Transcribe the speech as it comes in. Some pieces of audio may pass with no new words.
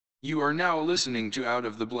You are now listening to Out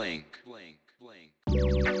of the Blank.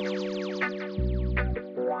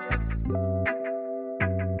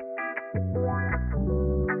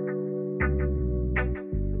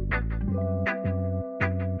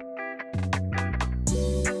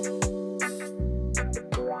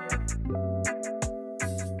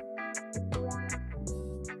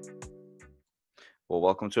 Well,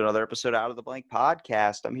 welcome to another episode of Out of the Blank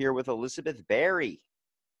podcast. I'm here with Elizabeth Berry.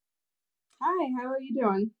 Hi, how are you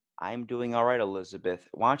doing? I'm doing all right, Elizabeth.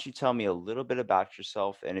 Why don't you tell me a little bit about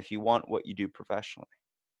yourself and if you want, what you do professionally?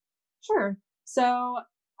 Sure. So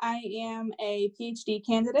I am a PhD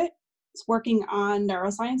candidate working on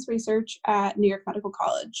neuroscience research at New York Medical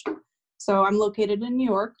College. So I'm located in New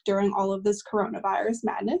York during all of this coronavirus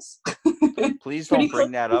madness. Please Pretty don't close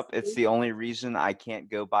bring that to up. It's the only reason I can't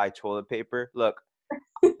go buy toilet paper. Look,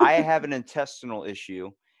 I have an intestinal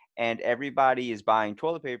issue and everybody is buying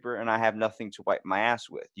toilet paper and I have nothing to wipe my ass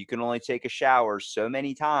with. You can only take a shower so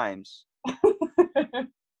many times.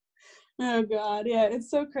 Oh God, yeah,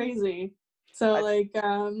 it's so crazy. So I,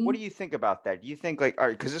 what do you think about that? Do you think all right,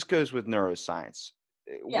 because this goes with neuroscience.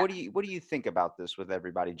 yeah. What do you think about this with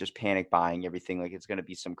everybody just panic buying everything like it's going to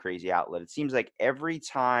be some crazy outlet? It seems like every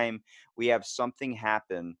time we have something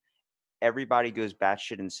happen, everybody goes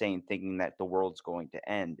batshit insane thinking that the world's going to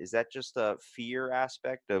end. Is that just a fear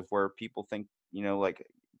aspect of where people think, like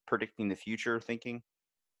predicting the future thinking?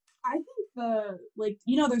 I think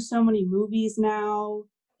there's so many movies now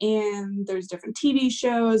and there's different TV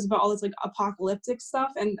shows about all this like apocalyptic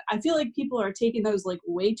stuff. And I feel like people are taking those like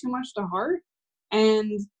way too much to heart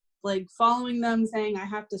and like following them saying I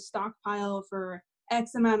have to stockpile for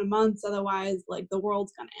X amount of months, otherwise like the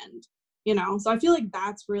world's gonna end, you know? So I feel like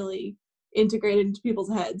that's really integrated into people's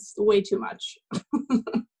heads way too much.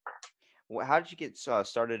 How did you get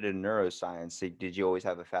started in neuroscience? Did you always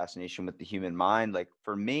have a fascination with the human mind? Like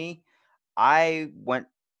for me, I went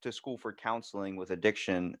to school for counseling with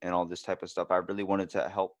addiction and all this type of stuff. I really wanted to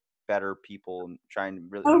help better people and trying to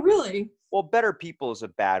really, Oh, really? well, better people is a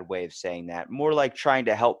bad way of saying that. More like trying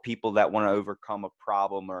to help people that want to overcome a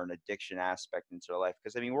problem or an addiction aspect into their life.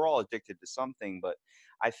 Because I mean, we're all addicted to something, but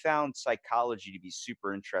I found psychology to be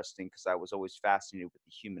super interesting because I was always fascinated with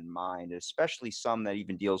the human mind, especially some that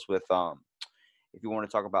even deals with if you want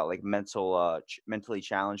to talk about like mentally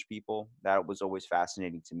challenged people, that was always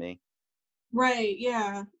fascinating to me. Right,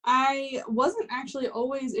 yeah. I wasn't actually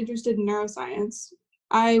always interested in neuroscience.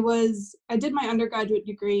 I did my undergraduate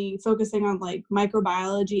degree focusing on like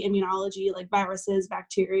microbiology, immunology, like viruses,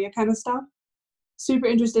 bacteria kind of stuff. Super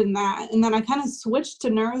interested in that. And then I kind of switched to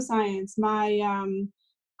neuroscience. My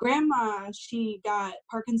grandma, she got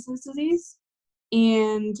Parkinson's disease,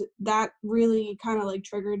 and that really kind of like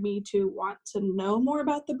triggered me to want to know more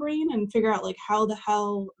about the brain and figure out like how the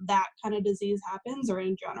hell that kind of disease happens or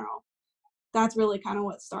in general. That's really kind of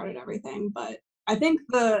what started everything. But I think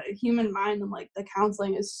the human mind and like the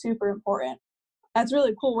counseling is super important. That's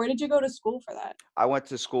really cool. Where did you go to school for that? I went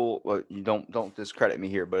to school. Well, you don't discredit me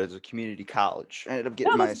here, but it's a community college. I ended up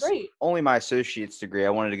getting No, that's great. only my associate's degree. I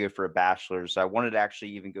wanted to go for a bachelor's. I wanted to actually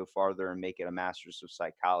even go farther and make it a master's of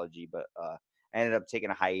psychology, but I ended up taking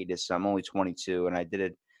a hiatus. I'm only 22, and I did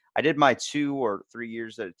it. I did my 2 or 3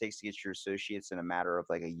 years that it takes to get your associates in a matter of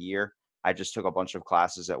like a year. I just took a bunch of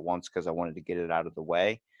classes at once because I wanted to get it out of the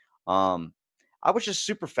way. Um, I was just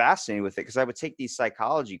super fascinated with it because I would take these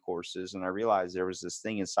psychology courses and I realized there was this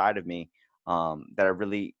thing inside of me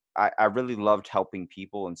that I really loved helping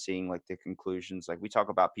people and seeing like the conclusions. Like we talk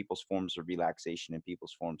about people's forms of relaxation and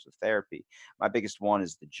people's forms of therapy. My biggest one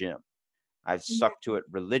is the gym. I've Yeah. stuck to it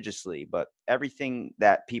religiously, but everything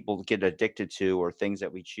that people get addicted to or things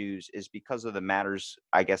that we choose is because of the matters,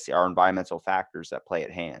 I guess, our environmental factors that play at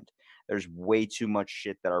hand. There's way too much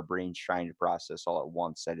shit that our brain's trying to process all at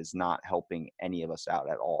once that is not helping any of us out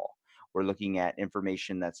at all. We're looking at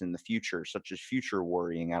information that's in the future, such as future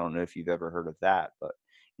worrying. I don't know if you've ever heard of that, but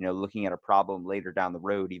looking at a problem later down the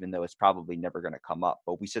road, even though it's probably never going to come up,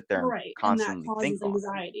 but we sit there and Right. And that constantly think causes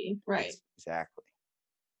on it. anxiety. Right. Exactly.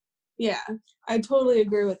 Yeah, I totally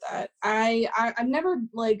agree with that. I've never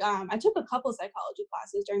I took a couple psychology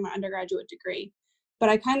classes during my undergraduate degree, but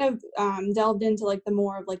I kind of delved into like the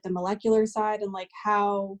more of like the molecular side and like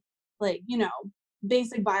how like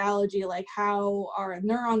basic biology, like how our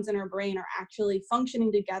neurons in our brain are actually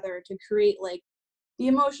functioning together to create like the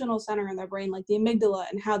emotional center in the brain, like the amygdala,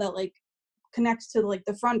 and how that like connects to like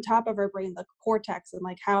the front top of our brain, the cortex, and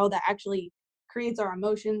like how that actually creates our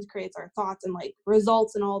emotions, creates our thoughts, and like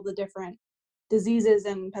results in all the different diseases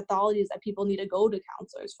and pathologies that people need to go to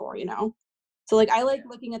counselors for. So like I like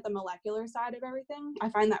looking at the molecular side of everything. I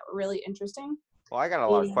find that really interesting. Well, I got a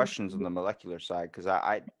lot of Yeah. questions on the molecular side because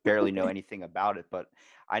I barely know anything about it, but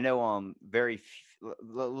I know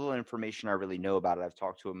little information I really know about it. I've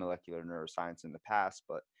talked to a molecular neuroscience in the past,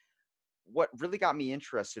 but what really got me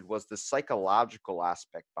interested was the psychological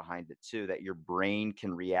aspect behind it too, that your brain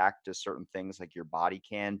can react to certain things like your body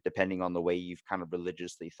can, depending on the way you've kind of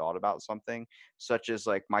religiously thought about something, such as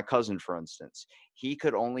like my cousin, for instance, he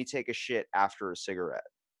could only take a shit after a cigarette.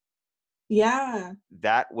 Yeah.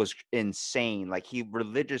 That was insane. Like he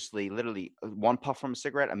religiously, literally, one puff from a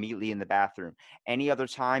cigarette, immediately in the bathroom. Any other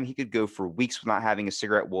time, he could go for weeks without having a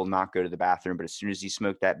cigarette, will not go to the bathroom. But as soon as he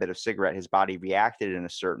smoked that bit of cigarette, his body reacted in a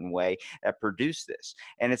certain way that produced this.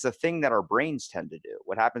 And it's a thing that our brains tend to do.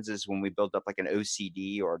 What happens is when we build up like an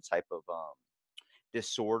OCD or a type of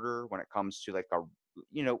disorder when it comes to like a,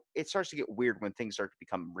 it starts to get weird when things start to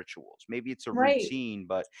become rituals. Maybe it's a Right. routine,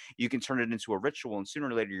 but you can turn it into a ritual, and sooner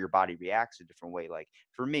or later your body reacts a different way. Like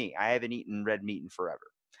for me, I haven't eaten red meat in forever,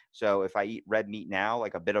 so if I eat red meat now,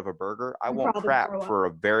 like a bit of a burger, I You won't probably crap throw up. for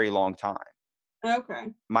a very long time.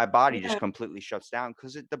 Okay. My body just Yeah. completely shuts down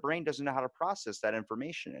because the brain doesn't know how to process that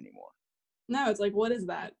information anymore. No, it's like, what is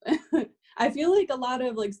that? I feel like a lot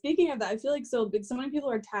of like, speaking of that, I feel like so many people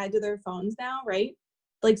are tied to their phones now, right?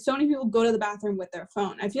 Like so many people go to the bathroom with their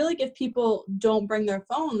phone. I feel like if people don't bring their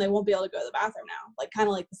phone, they won't be able to go to the bathroom now. Like kind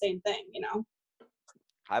of like the same thing, you know?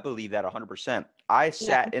 I believe that 100%. I Yeah.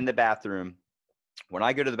 sat in the bathroom. When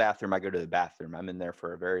I go to the bathroom, I go to the bathroom. I'm in there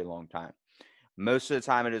for a very long time. Most of the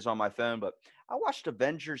time it is on my phone, but I watched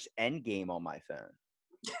Avengers Endgame on my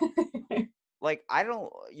phone. Like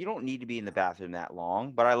you don't need to be in the bathroom that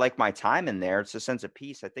long, but I like my time in there. It's a sense of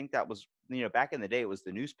peace. I think that was, back in the day it was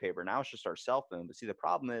the newspaper. Now it's just our cell phone. But see, the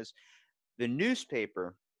problem is the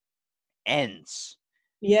newspaper ends.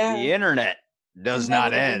 Yeah. The internet It does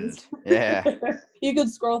not never ends. end. Yeah. You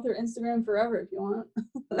could scroll through Instagram forever if you want.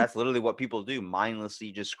 That's literally what people do,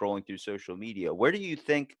 mindlessly just scrolling through social media. Where do you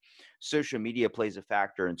think social media plays a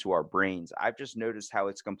factor into our brains? I've just noticed how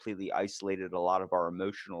it's completely isolated a lot of our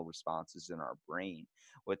emotional responses in our brain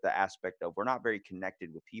with the aspect of we're not very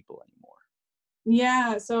connected with people anymore.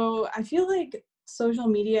 Yeah, so I feel like social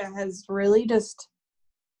media has really just,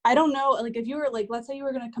 I don't know, like if you were like, let's say you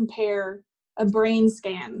were going to compare a brain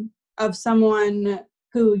scan of someone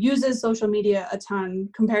who uses social media a ton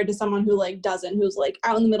compared to someone who like doesn't, who's like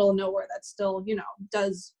out in the middle of nowhere that still,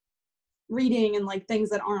 does reading and like things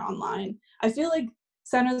that aren't online. I feel like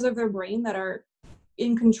centers of their brain that are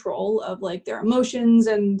in control of like their emotions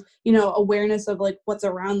and awareness of like what's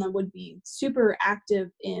around them would be super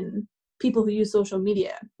active in people who use social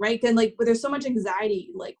media, right? And like, but there's so much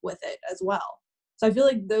anxiety like with it as well. So I feel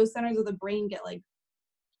like those centers of the brain get like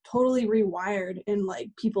totally rewired in like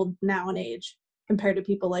people now and age compared to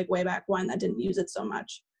people like way back when that didn't use it so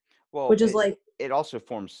much, Well, which is like, it also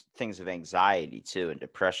forms things of anxiety too and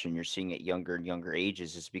depression. You're seeing at younger and younger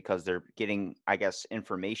ages is because they're getting, I guess,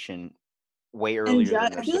 information way and earlier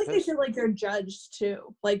than they're I feel like they supposed feel to. like they're judged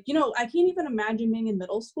too. Like, I can't even imagine being in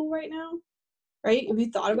middle school right now, right? Have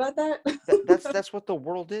you thought about that? That's what the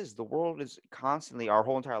world is. The world is constantly, our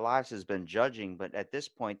whole entire lives has been judging, but at this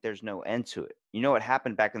point there's no end to it. You know what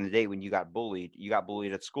happened back in the day when you got bullied? You got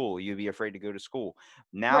bullied at school. You'd be afraid to go to school.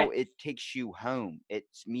 Now Right. it takes you home. It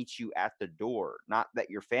meets you at the door. Not that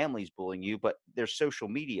your family's bullying you, but there's social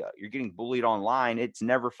media. You're getting bullied online. It's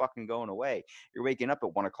never fucking going away. You're waking up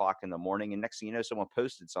at 1 o'clock in the morning, and next thing you know, someone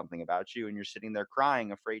posted something about you, and you're sitting there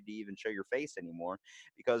crying, afraid to even show your face anymore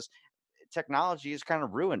because technology has kind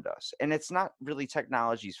of ruined us. And it's not really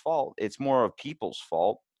technology's fault. It's more of people's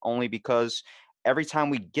fault, only because every time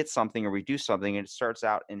we get something or we do something and it starts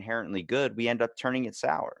out inherently good, we end up turning it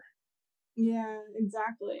sour. Yeah,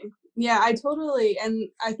 exactly. Yeah, and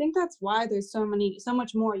I think that's why there's so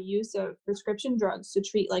much more use of prescription drugs to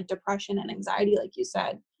treat like depression and anxiety, like you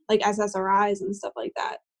said, like SSRIs and stuff like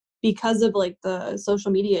that, because of like the social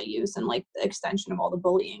media use and like the extension of all the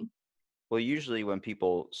bullying. Well, usually when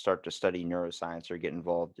people start to study neuroscience or get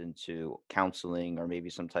involved into counseling or maybe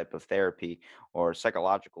some type of therapy or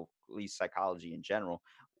psychological, at least psychology in general,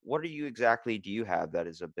 what do you have that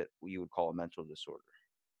is a bit what you would call a mental disorder?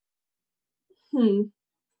 Hmm.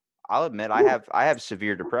 I'll admit I have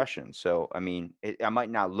severe depression. So I mean, I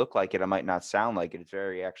might not look like it, I might not sound like it. It's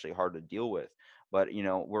very actually hard to deal with. But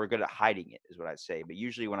we're good at hiding it, is what I say. But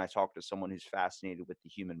usually, when I talk to someone who's fascinated with the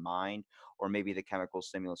human mind or maybe the chemical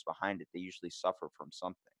stimulus behind it, they usually suffer from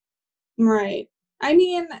something. Right. I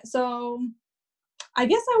mean, so I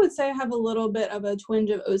guess I would say I have a little bit of a twinge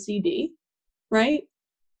of OCD, right?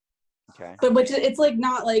 Okay. But which it's like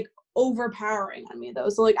not like overpowering on me though.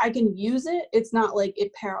 So like I can use it. It's not like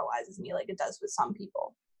it paralyzes me like it does with some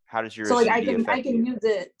people. How does your So like I OCD can I affect can you? use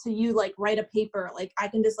it to like write a paper. Like I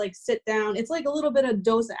can just like sit down. It's like a little bit of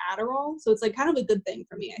dose of Adderall. So it's like kind of a good thing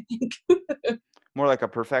for me, I think. More like a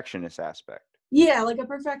perfectionist aspect. Yeah, like a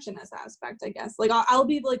perfectionist aspect, I guess. Like I'll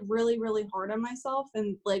be like really, really hard on myself,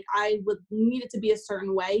 and like I would need it to be a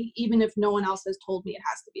certain way, even if no one else has told me it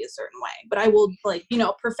has to be a certain way. But I will like,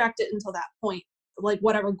 perfect it until that point, like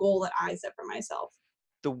whatever goal that I set for myself.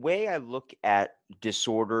 The way I look at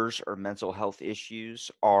disorders or mental health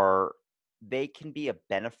issues are they can be a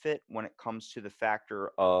benefit when it comes to the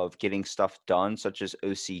factor of getting stuff done, such as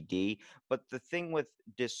OCD. But the thing with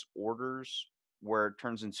disorders, where it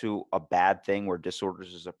turns into a bad thing, where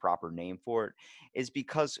disorders is a proper name for it, is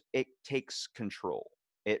because it takes control.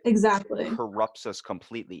 It Exactly. corrupts us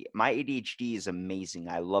completely. My ADHD is amazing.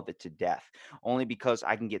 I love it to death, only because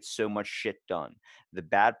I can get so much shit done. The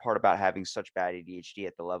bad part about having such bad ADHD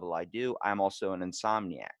at the level I do, I'm also an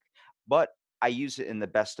insomniac. But I use it in the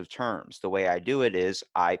best of terms. The way I do it is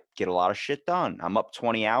I get a lot of shit done. I'm up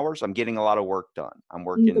 20 hours. I'm getting a lot of work done. I'm The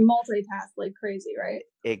working multitask like crazy, right?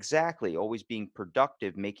 exactly, always being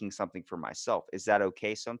productive, making something for myself. Is that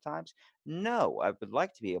okay sometimes? No, I would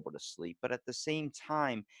like to be able to sleep, but at the same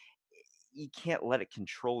time, you can't let it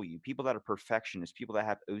control you. People that are perfectionists, people that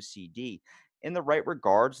have OCD, in the right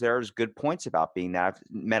regards, there's good points about being that. I've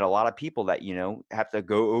met a lot of people that, have to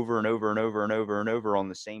go over and over and over and over and over on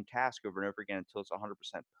the same task over and over again until it's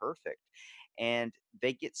 100% perfect. And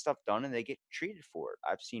they get stuff done and they get treated for it.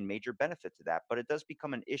 I've seen major benefit to that, but it does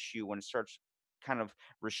become an issue when it starts kind of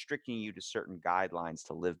restricting you to certain guidelines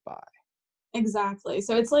to live by. Exactly.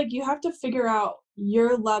 So it's like you have to figure out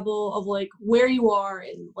your level of like where you are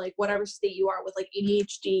in like whatever state you are with like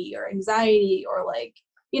ADHD or anxiety or like,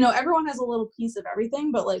 everyone has a little piece of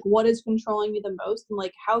everything, but like what is controlling you the most and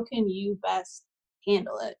like how can you best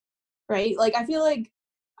handle it? Right? Like I feel like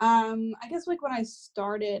I guess like when I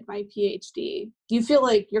started my PhD, you feel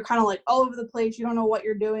like you're kind of like all over the place. You don't know what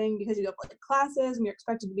you're doing because you have like classes and you're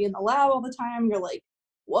expected to be in the lab all the time. You're like,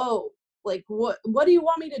 whoa, like what do you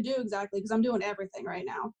want me to do exactly, because I'm doing everything right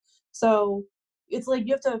now. So it's like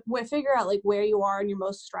you have to figure out like where you are in your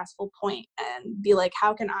most stressful point and be like,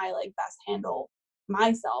 how can I like best handle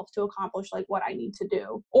myself to accomplish like what I need to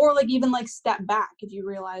do, or like even like step back if you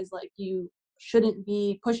realize like you shouldn't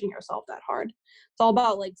be pushing yourself that hard. It's all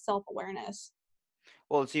about like self-awareness.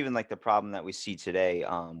 Well, it's even like the problem that we see today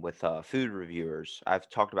with food reviewers. I've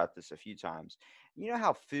talked about this a few times. You know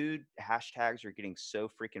how food hashtags are getting so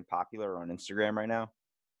freaking popular on Instagram right now?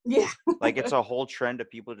 Yeah. Like it's a whole trend of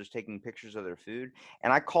people just taking pictures of their food.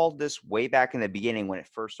 And I called this way back in the beginning when it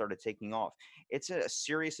first started taking off. It's a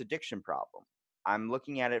serious addiction problem. I'm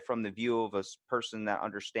looking at it from the view of a person that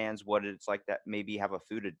understands what it's like that maybe have a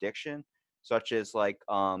food addiction, such as like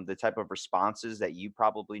the type of responses that you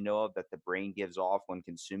probably know of that the brain gives off when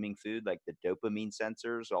consuming food, like the dopamine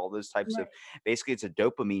sensors, all those types of Right. basically it's a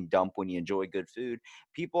dopamine dump when you enjoy good food.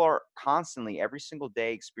 People are constantly every single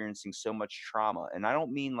day experiencing so much trauma. And I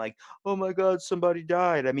don't mean like, oh my God, somebody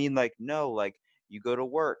died. I mean, like, no, like you go to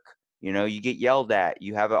work, you get yelled at,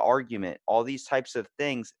 you have an argument, all these types of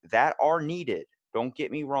things that are needed. Don't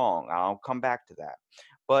get me wrong. I'll come back to that.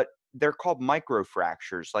 But they're called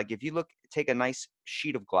microfractures. Like if you take a nice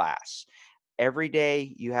sheet of glass, every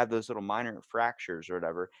day you have those little minor fractures or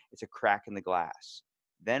whatever, it's a crack in the glass.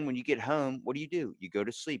 Then when you get home, what do? You go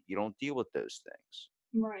to sleep. You don't deal with those things.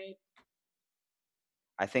 Right.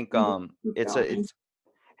 I think And just keep going. it's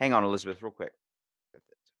hang on, Elizabeth, real quick.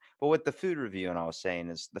 But with the food review, and I was saying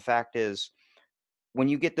is the fact is when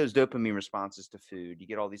you get those dopamine responses to food, you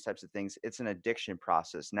get all these types of things. It's an addiction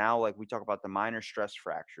process. Now, like we talk about the minor stress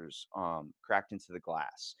fractures cracked into the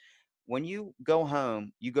glass. When you go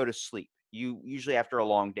home, you go to sleep. You usually after a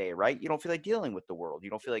long day, right? You don't feel like dealing with the world. You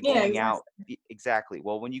don't feel like Yeah, going exactly. out. Exactly.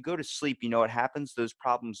 Well, when you go to sleep, you know what happens? Those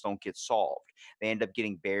problems don't get solved. They end up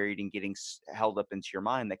getting buried and getting held up into your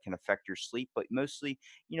mind that can affect your sleep. But mostly,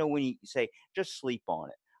 when you say just sleep on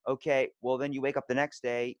it. Okay, well, then you wake up the next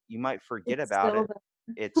day, you might forget It's about still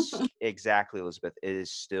it. It's exactly, Elizabeth. It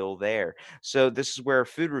is still there. So this is where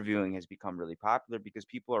food reviewing has become really popular because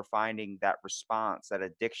people are finding that response, that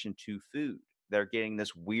addiction to food. They're getting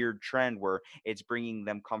this weird trend where it's bringing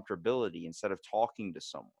them comfortability instead of talking to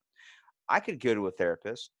someone. I could go to a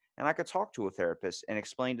therapist and I could talk to a therapist and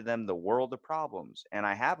explain to them the world of problems. And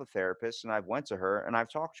I have a therapist and I've went to her and I've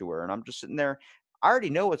talked to her and I'm just sitting there. I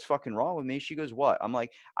already know what's fucking wrong with me. She goes, "What?" I'm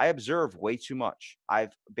like, "I observe way too much."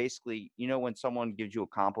 I've basically, when someone gives you a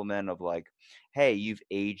compliment of like, "Hey, you've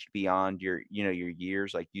aged beyond your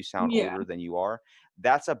years, like you sound Yeah. older than you are."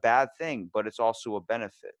 That's a bad thing, but it's also a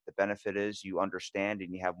benefit. The benefit is you understand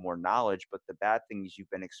and you have more knowledge, but the bad thing is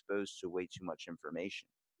you've been exposed to way too much information.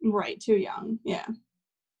 Right, too young. Yeah.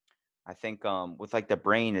 I think with like the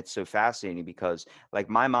brain, it's so fascinating because like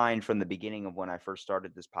my mind from the beginning of when I first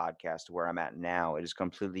started this podcast to where I'm at now, it is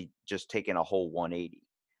completely just taken a whole 180.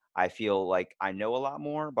 I feel like I know a lot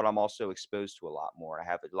more, but I'm also exposed to a lot more. I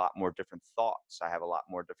have a lot more different thoughts. I have a lot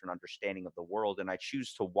more different understanding of the world, and I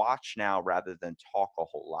choose to watch now rather than talk a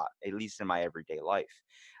whole lot, at least in my everyday life.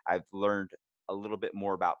 I've learned a little bit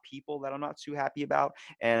more about people that I'm not too happy about,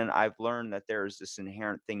 and I've learned that there is this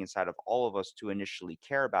inherent thing inside of all of us to initially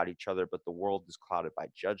care about each other, but the world is clouded by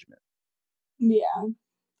judgment. Yeah,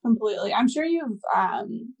 completely. I'm sure you've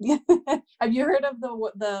have you heard of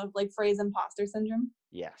the like phrase imposter syndrome?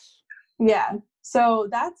 Yes. Yeah. So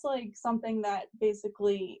that's like something that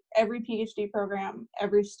basically every PhD program,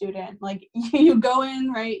 every student, like you go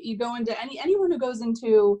in, right? You go into anyone who goes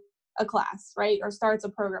into a class, right? Or starts a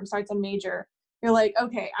program, starts a major, you're like,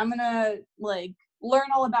 okay, I'm gonna like learn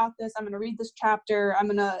all about this. I'm gonna read this chapter. I'm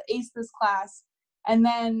gonna ace this class. And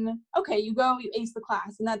then, okay, you go, you ace the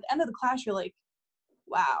class. And at the end of the class, you're like,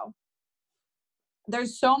 wow,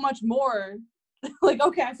 there's so much more. Like,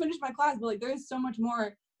 okay, I finished my class, but like there's so much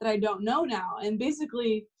more that I don't know now. And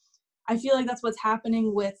basically, I feel like that's what's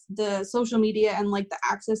happening with the social media and like the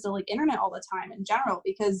access to like internet all the time in general,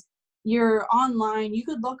 because you're online, you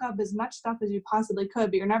could look up as much stuff as you possibly could,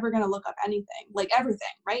 but you're never going to look up anything, like everything,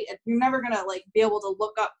 right? You're never going to like be able to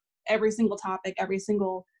look up every single topic, every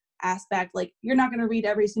single aspect. Like you're not going to read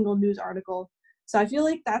every single news article. So I feel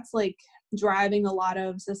like that's like driving a lot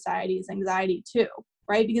of society's anxiety too,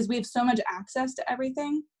 right? Because we have so much access to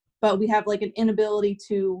everything, but we have like an inability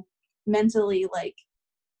to mentally like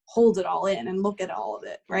hold it all in and look at all of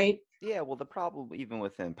it, right? Yeah, well, the problem, even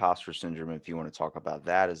with imposter syndrome, if you want to talk about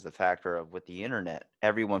that, is the factor of with the internet,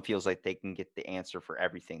 everyone feels like they can get the answer for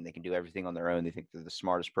everything. They can do everything on their own. They think they're the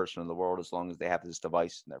smartest person in the world as long as they have this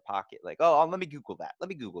device in their pocket. Like, oh, let me Google that. Let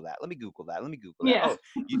me Google that. Let me Google that. Let me Google that.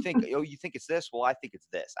 Yeah. You think it's this? Well, I think it's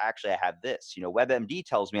this. Actually, I have this. WebMD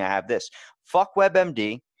tells me I have this. Fuck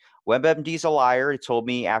WebMD. WebMD's a liar. He told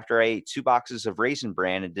me after I ate 2 boxes of Raisin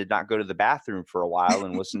Bran and did not go to the bathroom for a while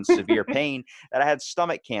and was in severe pain that I had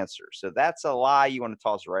stomach cancer. So that's a lie you want to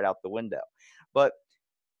toss right out the window. But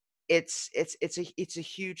it's a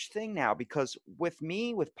huge thing now because with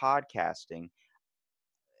me with podcasting,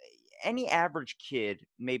 any average kid,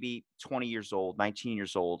 maybe 20 years old, 19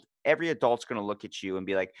 years old, every adult's going to look at you and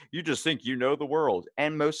be like, you just think you know the world.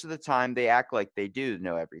 And most of the time they act like they do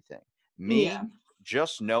know everything. Yeah. Me,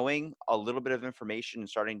 just knowing a little bit of information and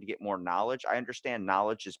starting to get more knowledge, I understand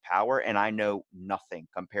knowledge is power and I know nothing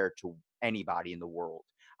compared to anybody in the world.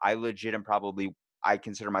 I legit am probably, I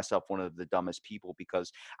consider myself one of the dumbest people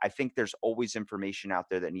because I think there's always information out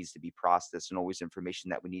there that needs to be processed and always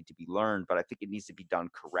information that we need to be learned, but I think it needs to be done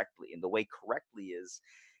correctly. And the way correctly is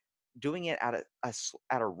doing it at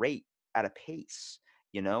at a rate, at a pace.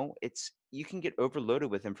 It's you can get overloaded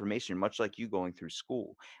with information, much like you going through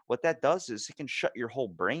school. What that does is it can shut your whole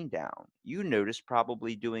brain down. You notice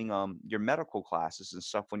probably doing your medical classes and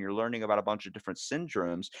stuff when you're learning about a bunch of different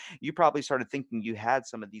syndromes, you probably started thinking you had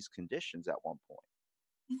some of these conditions at one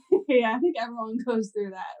point. Yeah, I think everyone goes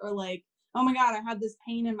through that. Or like, oh my God, I have this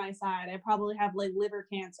pain in my side. I probably have like liver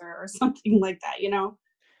cancer or something like that.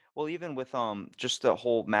 Well, even with just the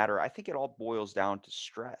whole matter, I think it all boils down to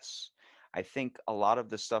stress. I think a lot of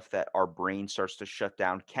the stuff that our brain starts to shut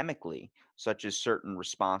down chemically, such as certain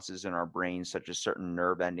responses in our brain, such as certain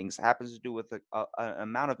nerve endings, happens to do with an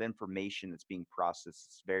amount of information that's being processed.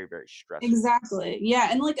 It's very, very stressful. Exactly. Yeah.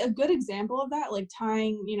 And like a good example of that, like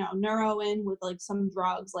tying, neuro in with like some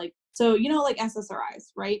drugs, like, so, like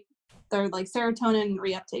SSRIs, right? They're like serotonin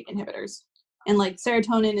reuptake inhibitors. And like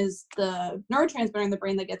serotonin is the neurotransmitter in the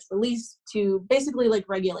brain that gets released to basically like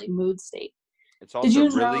regulate mood state. It's Did also you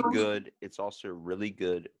know really good. It's also really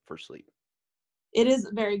good for sleep. it is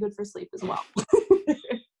very good for sleep as well?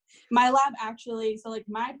 My lab actually, so like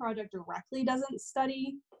my project directly doesn't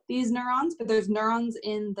study these neurons, but there's neurons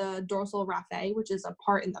in the dorsal raphe, which is a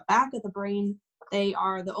part in the back of the brain. They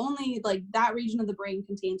are the only, like that region of the brain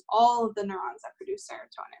contains all of the neurons that produce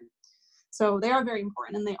serotonin. So they are very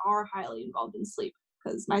important and they are highly involved in sleep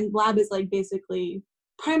because my lab is like basically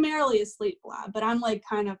primarily a sleep lab, but I'm like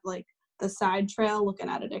kind of like the side trail looking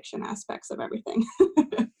at addiction aspects of everything.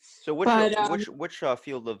 So, But which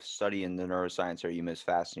field of study in the neuroscience are you most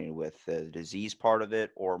fascinated with? The disease part of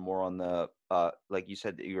it, or more on the like you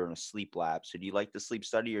said that you're in a sleep lab. So, do you like the sleep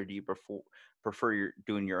study, or do you prefer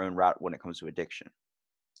doing your own route when it comes to addiction?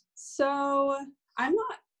 So I'm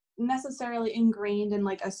not necessarily ingrained in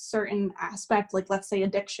like a certain aspect, like let's say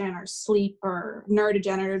addiction or sleep or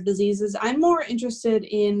neurodegenerative diseases. I'm more interested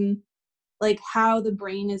in like how the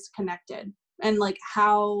brain is connected, and like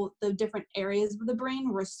how the different areas of the brain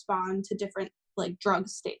respond to different like drug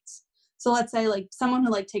states. So let's say like someone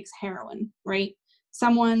who like takes heroin, right?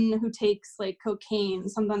 Someone who takes like cocaine,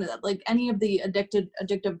 something like any of the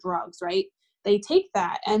addictive drugs, right? They take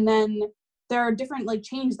that, and then there are different like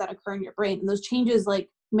changes that occur in your brain, and those changes like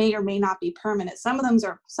may or may not be permanent. Some of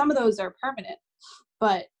those are permanent,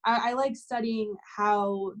 but I like studying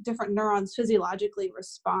how different neurons physiologically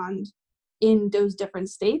respond in those different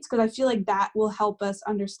states, because I feel like that will help us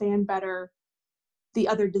understand better the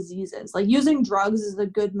other diseases. Like using drugs is a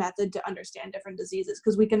good method to understand different diseases,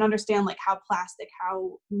 because we can understand like how plastic,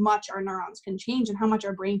 how much our neurons can change and how much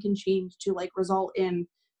our brain can change to like result in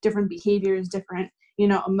different behaviors, different,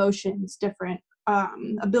 emotions, different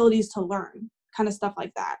abilities to learn, kind of stuff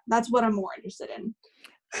like that. That's what I'm more interested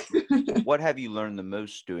in. What have you learned the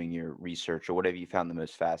most doing your research, or what have you found the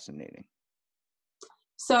most fascinating?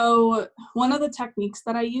 So one of the techniques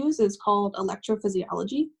that I use is called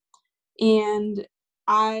electrophysiology. And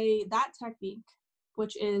that technique,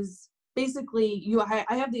 which is basically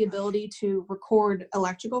I have the ability to record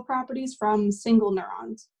electrical properties from single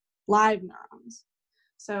neurons, live neurons.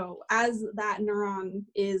 So as that neuron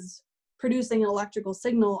is producing an electrical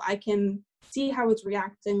signal, I can see how it's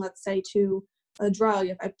reacting, let's say, to a drug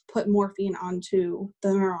if I put morphine onto the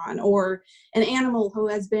neuron, or an animal who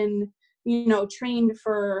has been trained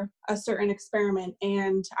for a certain experiment,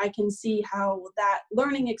 and I can see how that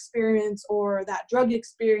learning experience or that drug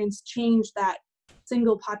experience changed that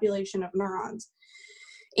single population of neurons.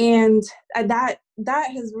 And that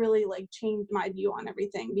has really like changed my view on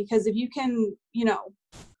everything, because if you can,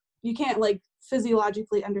 you can't like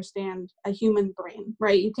physiologically understand a human brain,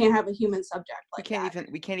 right? You can't have a human subject like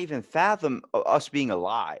We can't even fathom us being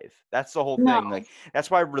alive. That's the whole thing. No. Like,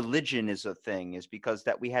 that's why religion is a thing, is because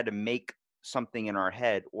that we had to make something in our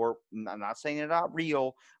head, or I'm not saying they're not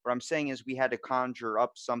real. What I'm saying is we had to conjure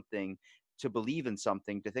up something to believe in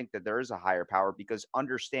something, to think that there is a higher power, because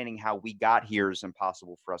understanding how we got here is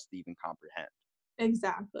impossible for us to even comprehend.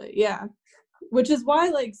 Exactly. Yeah. Which is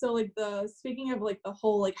why speaking of like the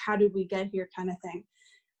whole like how did we get here kind of thing,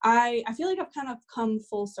 I feel like I've kind of come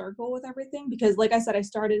full circle with everything, because like I said, I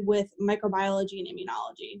started with microbiology and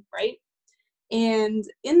immunology, right? And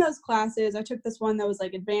in those classes, I took this one that was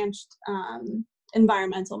like advanced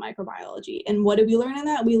environmental microbiology. And what did we learn in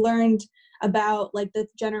that? We learned about like the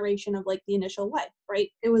generation of like the initial life, right?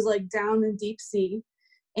 It was like down in deep sea,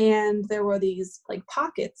 and there were these like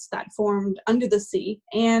pockets that formed under the sea,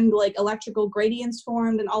 and like electrical gradients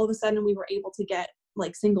formed, and all of a sudden we were able to get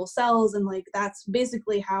like single cells, and like that's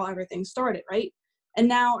basically how everything started, right? And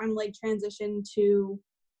now I'm like transitioned to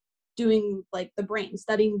doing like the brain,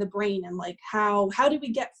 studying the brain, and like how did we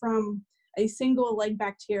get from a single like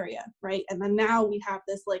bacteria, right? And then now we have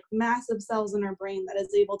this like massive cells in our brain that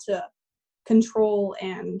is able to control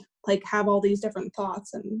and like have all these different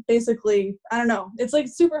thoughts. And basically, I don't know, it's like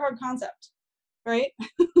super hard concept, right?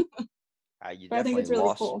 You But I think definitely it's really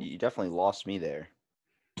lost. cool. You definitely lost me there.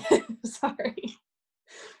 Sorry.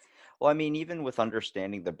 Well, I mean, even with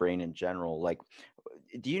understanding the brain in general, like,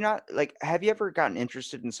 do you not like, have you ever gotten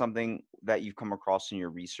interested in something that you've come across in your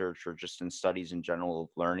research, or just in studies in general of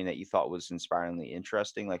learning, that you thought was inspiringly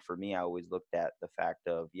interesting? Like for me, I always looked at the fact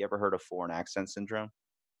of, you ever heard of foreign accent syndrome?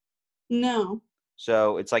 No.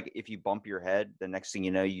 So it's like if you bump your head, the next thing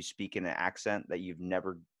you know, you speak in an accent that you've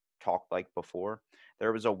never talked like before.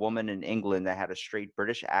 There was a woman in England that had a straight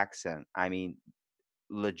British accent. I mean,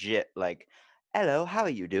 legit, like, hello, how are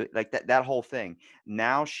you doing, like that whole thing.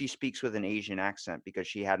 Now she speaks with an Asian accent, because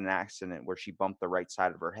she had an accident where she bumped the right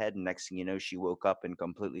side of her head, and next thing you know, she woke up and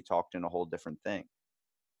completely talked in a whole different thing.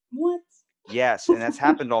 What? Yes, and that's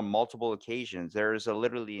happened on multiple occasions. There is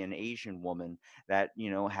literally an Asian woman that,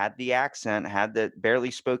 had the accent, barely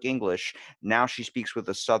spoke English. Now she speaks with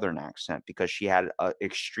a Southern accent, because she had an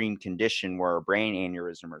extreme condition where a brain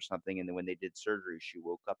aneurysm or something, and then when they did surgery, she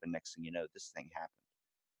woke up, and next thing you know, this thing happened.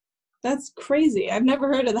 That's crazy. I've never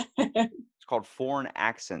heard of that. It's called foreign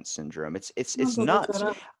accent syndrome. It's I'll look that nuts.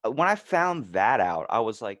 up. When I found that out, I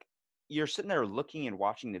was like, you're sitting there looking and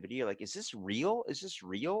watching the video, like, is this real? Is this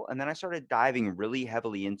real? And then I started diving really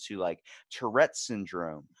heavily into like Tourette's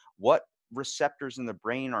syndrome. What receptors in the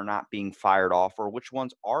brain are not being fired off, or which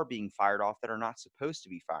ones are being fired off that are not supposed to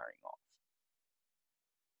be firing off?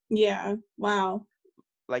 Yeah. Wow.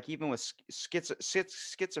 Like even with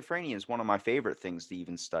schizophrenia is one of my favorite things to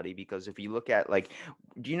even study, because if you look at, like,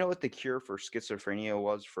 do you know what the cure for schizophrenia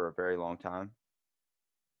was for a very long time?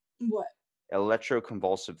 What?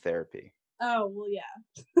 Electroconvulsive therapy. Oh, well,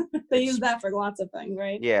 yeah. They use It's that for lots of things,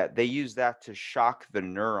 right? Yeah, they use that to shock the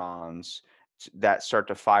neurons that start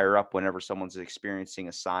to fire up whenever someone's experiencing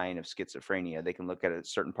a sign of schizophrenia. They can look at a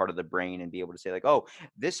certain part of the brain and be able to say like, oh,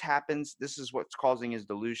 this happens, this is what's causing his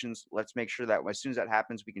delusions, let's make sure that as soon as that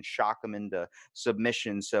happens we can shock him into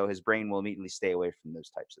submission so his brain will immediately stay away from those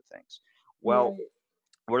types of things. Well, Right.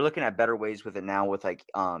 we're looking at better ways with it now with like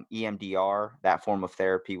EMDR, that form of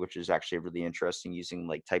therapy, which is actually really interesting, using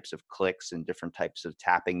like types of clicks and different types of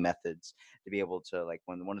tapping methods to be able to like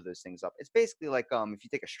when one of those things up. It's basically like if you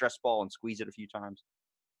take a stress ball and squeeze it a few times,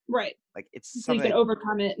 Right. like it's So you something can that,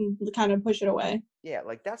 overcome it and kind of push it away. yeah,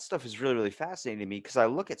 like that stuff is really, really fascinating to me because I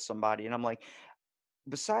look at somebody and I'm like,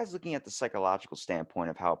 besides looking at the psychological standpoint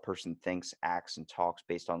of how a person thinks, acts, and talks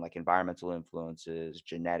based on like environmental influences,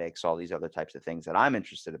 genetics, all these other types of things that I'm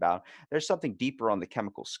interested about, there's something deeper on the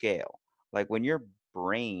chemical scale. Like when your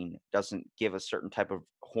brain doesn't give a certain type of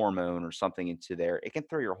hormone or something into there, it can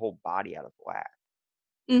throw your whole body out of whack.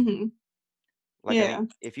 Mhm. Like, I Yeah. mean,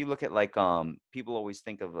 if you look at like people always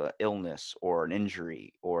think of a illness or an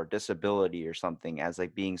injury or disability or something as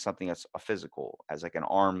like being something that's a physical, as like an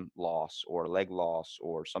arm loss or leg loss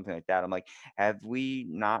or something like that. I'm like, have we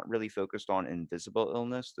not really focused on invisible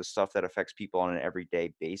illness, the stuff that affects people on an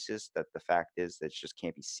everyday basis, that the fact is that it just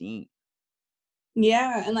can't be seen?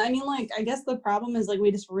 Yeah, and I mean, like, I guess the problem is like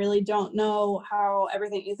we just really don't know how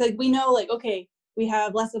everything is. Like, we know, like, okay, we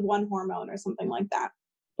have less of one hormone or something like that,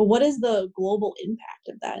 but what is the global impact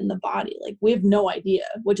of that in the body? Like, we have no idea,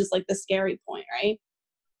 which is like the scary point, right?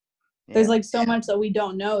 There's Yeah. like so much that we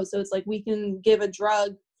don't know. So it's like we can give a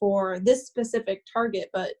drug for this specific target,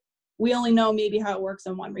 but we only know maybe how it works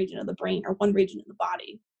in one region of the brain or one region of the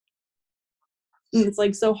body. And it's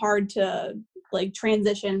like so hard to like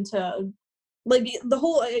transition to like the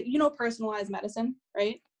whole personalized medicine,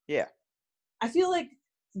 right? Yeah. I feel like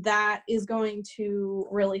that is going to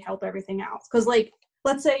really help everything else because like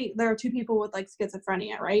let's say there are two people with like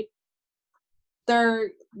schizophrenia, right?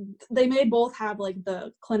 they're they may both have like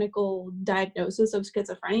the clinical diagnosis of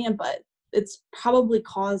schizophrenia, but it's probably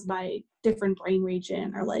caused by different brain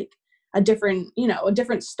region or like a different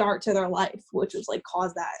start to their life, which was like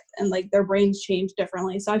caused that, and like their brains change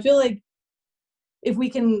differently. So I feel like if we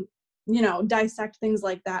can, dissect things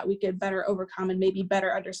like that, we could better overcome and maybe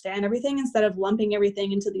better understand everything instead of lumping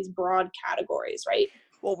everything into these broad categories, right?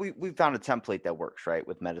 Well, we found a template that works, right,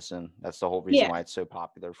 with medicine. That's the whole reason Yeah. why it's so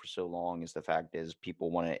popular for so long. Is the fact is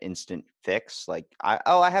people want an instant fix. Like, I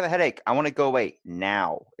have a headache. I want to go away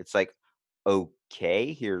now. It's like,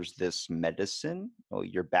 okay, here's this medicine. Oh,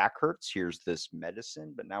 your back hurts. Here's this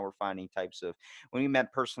medicine. But now we're finding types of, when you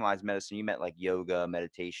meant personalized medicine, you meant like yoga,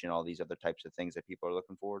 meditation, all these other types of things that people are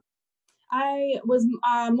looking for. I was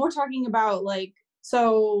more talking about like,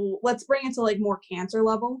 so let's bring it to like more cancer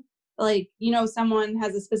level. Like, someone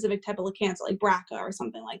has a specific type of cancer, like BRCA or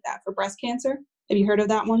something like that for breast cancer. Have you heard of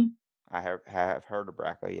that one? I have heard of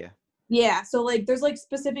BRCA. Yeah. Yeah. So like there's like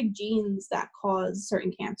specific genes that cause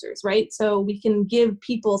certain cancers, right? So we can give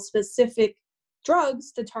people specific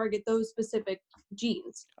drugs to target those specific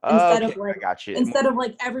genes instead of Okay, I like got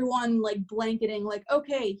you. everyone like blanketing like,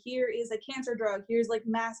 okay, here is a cancer drug, here's like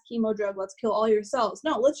mass chemo drug, let's kill all your cells.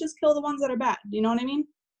 No, let's just kill the ones that are bad. Do you know what I mean?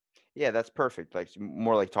 Yeah, that's perfect. Like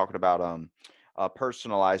more like talking about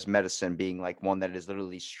personalized medicine being like one that is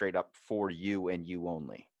literally straight up for you and you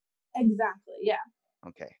only. Exactly. Yeah.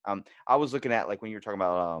 Okay. I was looking at like when you were talking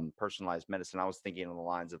about personalized medicine, I was thinking on the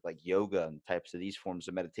lines of like yoga and types of these forms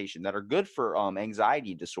of meditation that are good for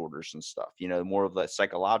anxiety disorders and stuff, more of the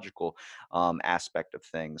psychological aspect of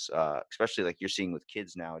things. Especially like you're seeing with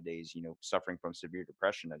kids nowadays, suffering from severe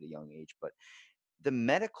depression at a young age. But the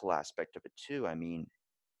medical aspect of it too, I mean,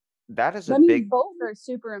 that is a I mean, big. both are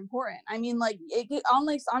super important. I mean, like it could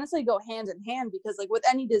honestly go hand in hand because, like, with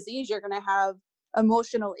any disease, you're going to have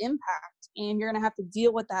emotional impact, and you're going to have to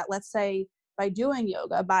deal with that. Let's say by doing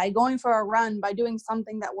yoga, by going for a run, by doing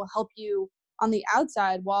something that will help you on the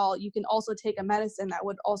outside, while you can also take a medicine that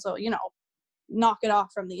would also, knock it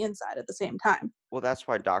off from the inside at the same time. Well, that's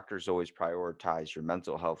why doctors always prioritize your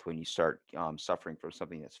mental health when you start suffering from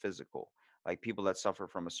something that's physical. Like people that suffer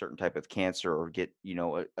from a certain type of cancer or get,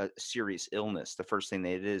 a serious illness, the first thing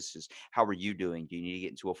that it is how are you doing? Do you need to get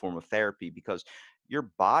into a form of therapy? Because your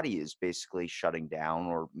body is basically shutting down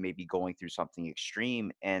or maybe going through something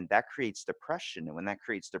extreme, and that creates depression. And when that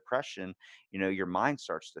creates depression, your mind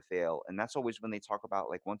starts to fail. And that's always when they talk about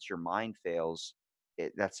like once your mind fails,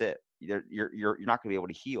 that's it. You're not going to be able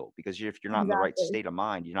to heal because if you're not in the right Exactly. state of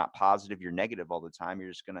mind, you're not positive, you're negative all the time. You're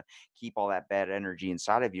just going to keep all that bad energy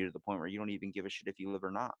inside of you to the point where you don't even give a shit if you live or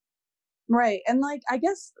not. Right. And like, I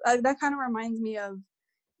guess that kind of reminds me of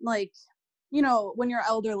like, when you're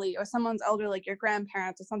elderly or someone's elder, like your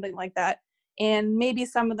grandparents or something like that, and maybe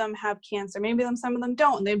some of them have cancer, maybe some of them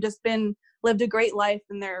don't, and they've just been lived a great life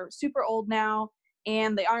and they're super old now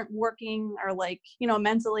and they aren't working or like, you know,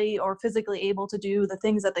 mentally or physically able to do the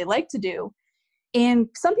things that they like to do. And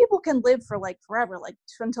some people can live for like forever, like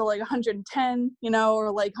until like 110, you know,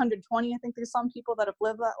 or like 120. I think there's some people that have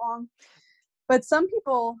lived that long. But some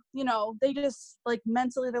people, you know, they just like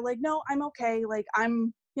mentally, they're like, no, I'm okay. Like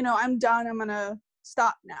I'm, you know, I'm done. I'm going to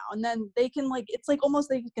stop now. And then they can like, it's like almost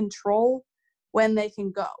they can control when they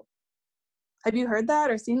can go. Have you heard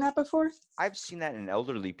that or seen that before? I've seen that in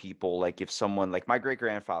elderly people. Like if someone, like my great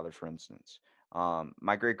grandfather, for instance,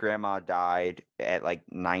 my great grandma died at like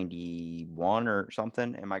 91 or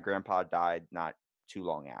something, and my grandpa died not too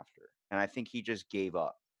long after. And I think he just gave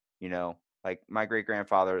up, you know, like my great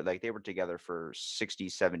grandfather, like they were together for 60,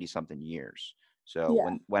 70 something years. So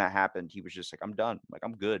Yeah. when it happened, he was just like, I'm done. Like,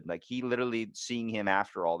 I'm good. Like he literally seeing him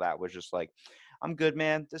after all that was just like, I'm good,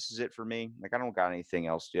 man. This is it for me. Like, I don't got anything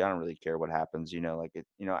else, dude. I don't really care what happens, you know, like it,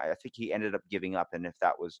 you know, I think he ended up giving up. And if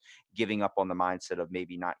that was giving up on the mindset of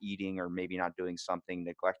maybe not eating or maybe not doing something,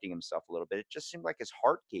 neglecting himself a little bit, it just seemed like his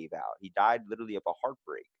heart gave out. He died literally of a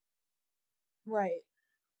heartbreak. Right.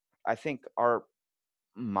 I think our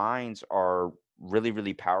minds are really,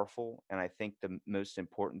 really powerful. And I think the most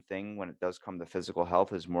important thing when it does come to physical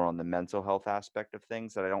health is more on the mental health aspect of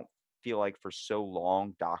things that I don't feel like for so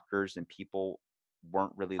long doctors and people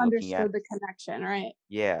weren't really looking at. Understood the connection, right?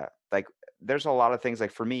 Yeah, like there's a lot of things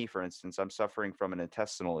like for me, for instance, I'm suffering from an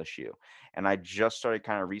intestinal issue and I just started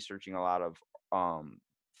kind of researching a lot of um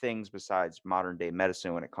things besides modern day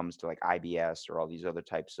medicine when it comes to like IBS or all these other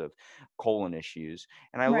types of colon issues.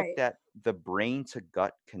 And I looked Right. at the brain to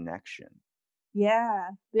gut connection. Yeah.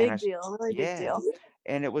 And Big deal. Really big yeah, deal.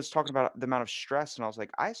 and it was talking about the amount of stress, and I was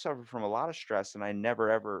like, I suffer from a lot of stress, and I never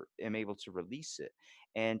ever am able to release it,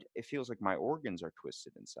 and it feels like my organs are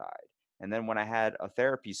twisted inside. And then when I had a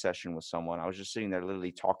therapy session with someone, I was just sitting there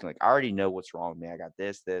literally talking like, I already know what's wrong with me. I got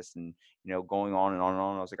this, and going on and on and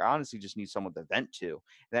on. I was like, I honestly just need someone to vent to. And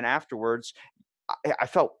then afterwards, I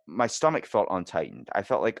felt my stomach felt untightened. I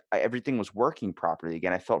felt like everything was working properly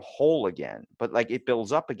again. I felt whole again, but like it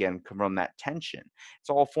builds up again from that tension. It's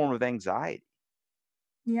all a form of anxiety.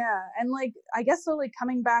 Yeah. And like, I guess so, like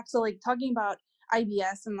coming back to like talking about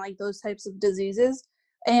IBS and like those types of diseases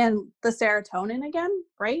and the serotonin again,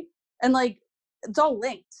 right? And like, it's all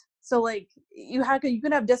linked. So like you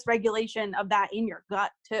can have dysregulation of that in your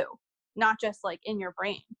gut too, not just like in your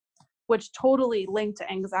brain, which totally linked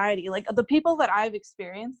to anxiety. Like the people that I've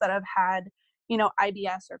experienced that have had, you know,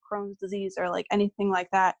 IBS or Crohn's disease or like anything like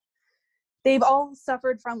that, they've all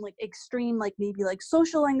suffered from like extreme, like maybe like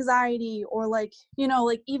social anxiety or like, you know,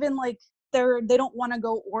 like even like they don't want to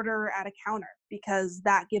go order at a counter because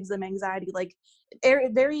that gives them anxiety. Like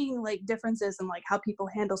varying like differences in like how people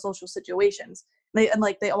handle social situations. And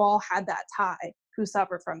like they all had that tie who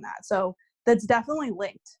suffer from that. So that's definitely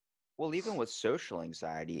linked. Well, even with social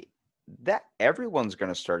anxiety, that everyone's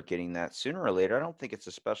going to start getting that sooner or later. I don't think it's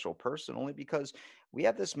a special person, only because we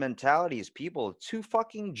have this mentality as people to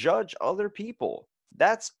fucking judge other people.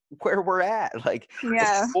 That's where we're at. Like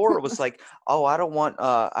Yeah. before it was like, oh, I don't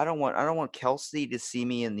want Kelsey to see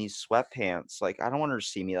me in these sweatpants. Like I don't want her to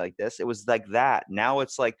see me like this. It was like that. Now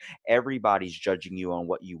it's like everybody's judging you on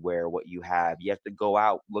what you wear, what you have. You have to go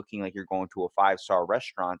out looking like you're going to a five-star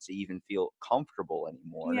restaurant to even feel comfortable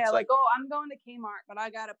anymore. And Yeah, it's like, like, oh, I'm going to Kmart, but I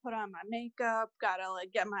gotta put on my makeup, gotta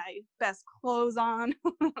like get my best clothes on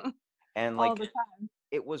and all like the time.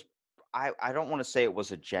 it was I don't want to say it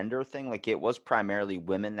was a gender thing. Like it was primarily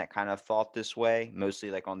women that kind of thought this way,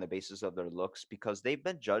 mostly like on the basis of their looks, because they've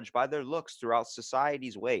been judged by their looks throughout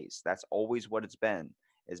society's ways. That's always what it's been.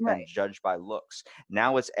 It's been Right. judged by looks.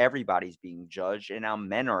 Now it's everybody's being judged, and now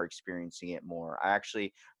men are experiencing it more. I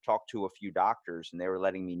actually talked to a few doctors, and they were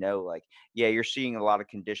letting me know, like, yeah, you're seeing a lot of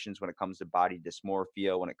conditions when it comes to body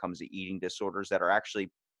dysmorphia, when it comes to eating disorders that are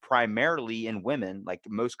actually primarily in women, like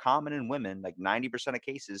most common in women, like 90% of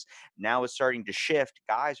cases. Now it's starting to shift.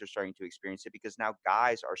 Guys are starting to experience it because now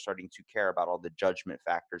guys are starting to care about all the judgment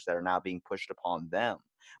factors that are now being pushed upon them.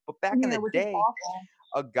 But back in Yeah, the which is day, awful.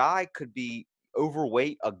 a guy could be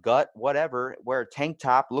overweight, a gut, whatever, wear a tank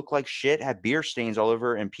top, look like shit, have beer stains all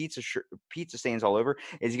over and pizza stains all over.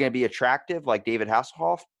 Is he going to be attractive like David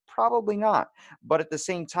Hasselhoff? Probably not. But at the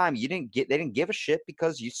same time, they didn't give a shit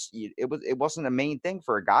because it wasn't a main thing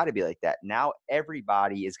for a guy to be like that. Now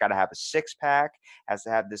everybody has got to have a six pack, has to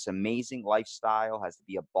have this amazing lifestyle, has to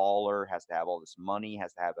be a baller, has to have all this money,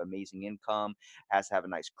 has to have amazing income, has to have a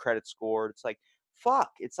nice credit score. It's like,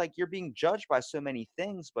 fuck, it's like you're being judged by so many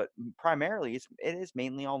things, but primarily it is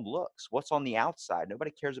mainly on looks. What's on the outside?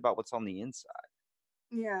 Nobody cares about what's on the inside.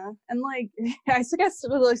 Yeah. And like I guess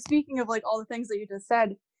like speaking of like all the things that you just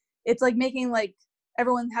said, it's like making like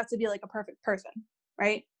everyone have to be like a perfect person,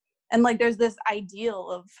 right? And like there's this ideal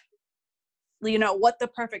of what the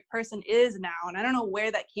perfect person is now, and I don't know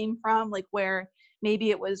where that came from, like where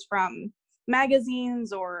maybe it was from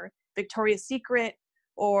magazines or Victoria's Secret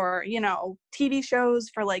or TV shows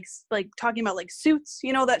for like talking about like Suits,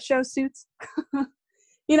 that show Suits. I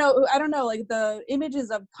don't know, like the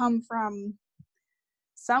images have come from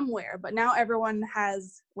somewhere, but now everyone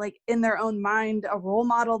has like in their own mind a role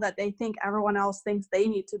model that they think everyone else thinks they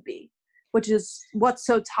need to be, which is what's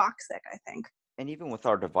so toxic, I think. And even with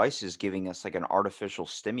our devices giving us like an artificial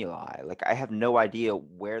stimuli, like I have no idea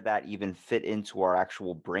where that even fit into our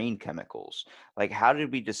actual brain chemicals. Like, how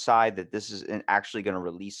did we decide that this is actually going to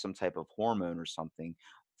release some type of hormone or something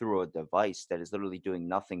through a device that is literally doing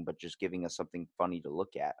nothing but just giving us something funny to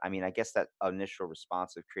look at? I mean, I guess that initial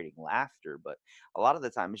response of creating laughter, but a lot of the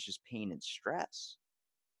time it's just pain and stress.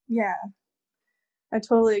 Yeah, I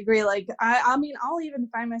totally agree. Like I mean, I'll even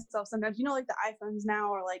find myself sometimes, like the iPhones now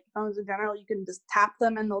or like phones in general, you can just tap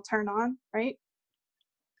them and they'll turn on, right?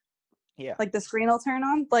 Yeah. Like the screen will turn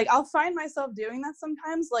on. Like I'll find myself doing that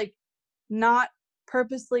sometimes, like not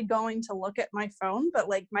purposely going to look at my phone, but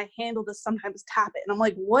like my hand will just sometimes tap it. And I'm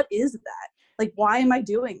like, what is that? Like, why am I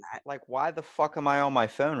doing that? Like, why the fuck am I on my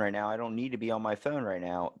phone right now? I don't need to be on my phone right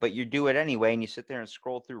now. But you do it anyway, and you sit there and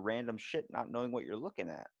scroll through random shit, not knowing what you're looking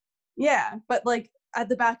at. Yeah. But like at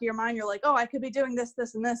the back of your mind, you're like, oh, I could be doing this,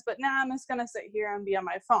 this, and this, but now I'm just gonna sit here and be on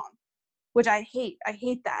my phone, which I hate. I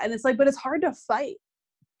hate that. And it's like, but it's hard to fight.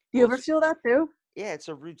 Do you Well, ever feel that too? yeah, it's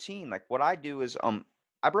a routine. Like what I do is,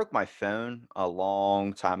 I broke my phone a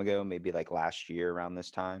long time ago, maybe like last year around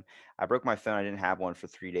this time. I broke my phone. I didn't have one for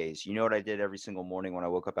 3 days. You know what I did every single morning when I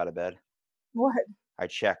woke up out of bed? What? I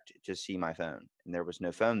checked to see my phone, and there was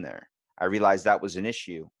no phone there. I realized that was an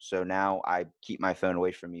issue. So now I keep my phone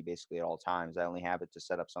away from me basically at all times. I only have it to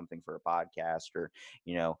set up something for a podcast or,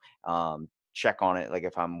 you know, check on it like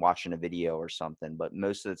if I'm watching a video or something. But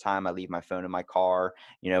most of the time I leave my phone in my car,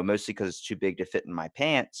 mostly because it's too big to fit in my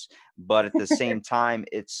pants. But at the same time,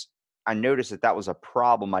 I noticed that that was a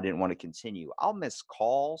problem I didn't want to continue. I'll miss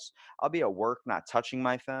calls. I'll be at work not touching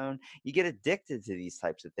my phone. You get addicted to these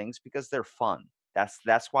types of things because they're fun.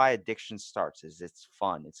 That's why addiction starts, is it's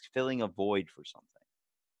fun. It's filling a void for something.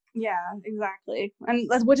 Yeah, exactly. And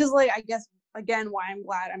that's, which is like, I guess, again, why I'm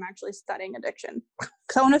glad I'm actually studying addiction.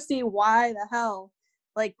 Because I want to see why the hell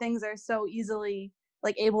like things are so easily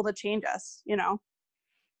like able to change us.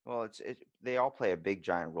 Well, they all play a big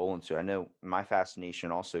giant role into it. I know my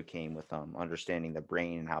fascination also came with understanding the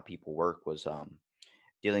brain and how people work was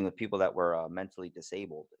dealing with people that were mentally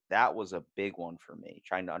disabled. That was a big one for me,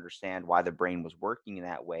 trying to understand why the brain was working in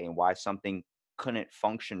that way and why something couldn't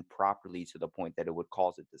function properly to the point that it would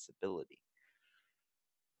cause a disability.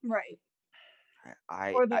 Right.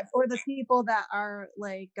 I, Or I the people that are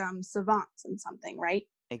like savants in something, right?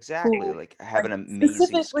 exactly, Who like have like an amazing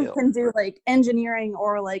specifically skill. can do like engineering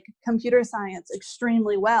or like computer science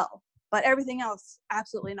extremely well, but everything else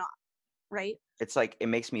absolutely not, right? It's like it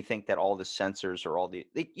makes me think that all the sensors or all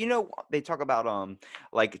they talk about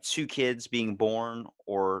like two kids being born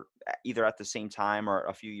or either at the same time or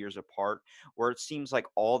a few years apart, where it seems like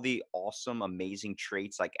all the awesome amazing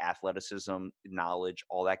traits like athleticism, knowledge,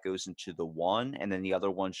 all that goes into the one, and then the other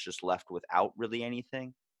one's just left without really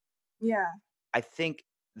anything. Yeah. I think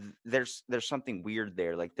there's something weird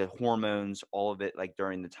there, like the hormones, all of it, like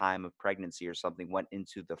during the time of pregnancy or something went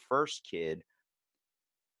into the first kid,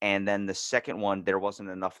 and then the second one there wasn't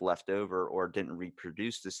enough left over or didn't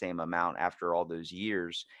reproduce the same amount after all those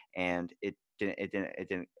years, and it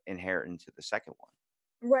didn't inherit into the second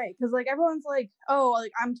one. Right, because like everyone's like, oh,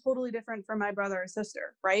 like I'm totally different from my brother or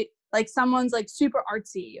sister, right? Like someone's like super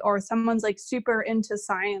artsy or someone's like super into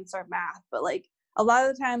science or math, but like a lot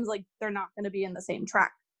of the times like they're not going to be in the same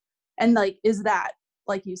track. And like, is that,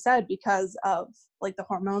 like you said, because of like the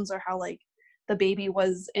hormones or how like the baby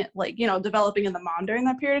was like developing in the mom during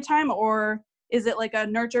that period of time, or is it like a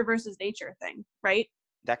nurture versus nature thing, right?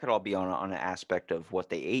 That could all be on an aspect of what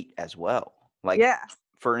they ate as well. Like, Yeah.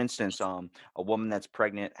 for instance, a woman that's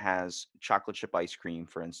pregnant has chocolate chip ice cream,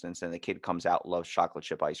 for instance, and the kid comes out loves chocolate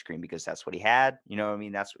chip ice cream because that's what he had. You know what I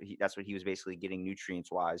mean? That's what he was basically getting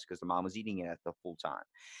nutrients wise because the mom was eating it at the full time.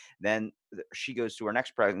 Then she goes to her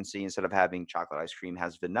next pregnancy, instead of having chocolate ice cream,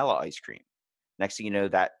 has vanilla ice cream. Next thing you know,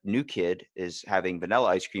 that new kid is having vanilla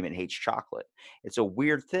ice cream and hates chocolate. It's a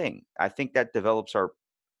weird thing. I think that develops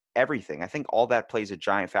everything. I think all that plays a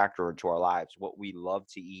giant factor into our lives. What we love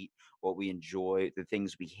to eat, what we enjoy, the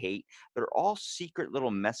things we hate. They're all secret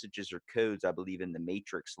little messages or codes, I believe, in the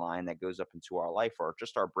matrix line that goes up into our life or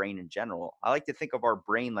just our brain in general. I like to think of our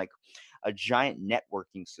brain like a giant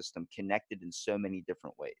networking system connected in so many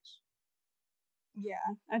different ways. Yeah,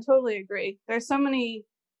 I totally agree. There's so many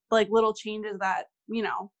like little changes that,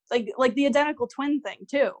 like the identical twin thing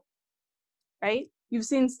too, right? You've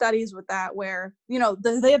seen studies with that where, they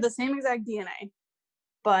have the same exact DNA,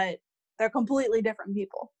 but they're completely different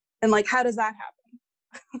people. And like, how does that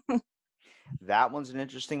happen? That one's an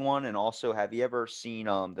interesting one. And also, have you ever seen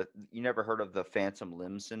you never heard of the phantom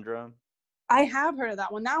limb syndrome? I have heard of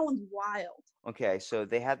that one. That one's wild. Okay, so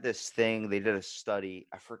they had this thing, they did a study.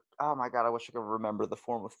 Oh my God, I wish I could remember the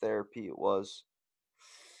form of therapy it was.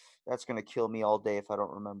 That's gonna kill me all day if I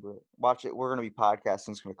don't remember it. Watch it. We're gonna be podcasting.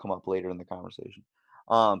 It's gonna come up later in the conversation.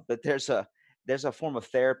 But there's a form of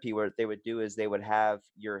therapy where they would do is they would have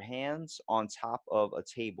your hands on top of a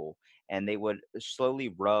table and they would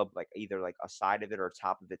slowly rub like either like a side of it or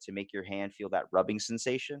top of it to make your hand feel that rubbing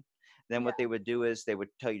sensation. Then Yeah. what they would do is they would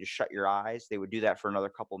tell you to shut your eyes. They would do that for another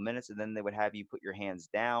couple minutes, and then they would have you put your hands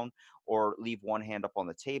down or leave one hand up on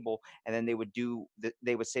the table, and then they would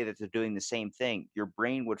say that they're doing the same thing. Your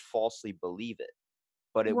brain would falsely believe it,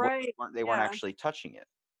 but Right. they weren't Yeah. actually touching it.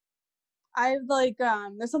 I've like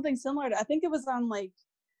there's something similar to, I think it was on like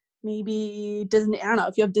maybe Disney. I don't know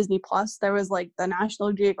if you have Disney Plus. There was like the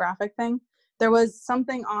National Geographic thing. There was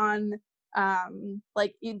something on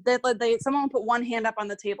like someone would put one hand up on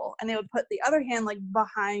the table and they would put the other hand like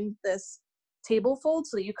behind this table fold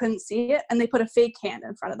so that you couldn't see it, and they put a fake hand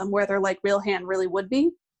in front of them where their like real hand really would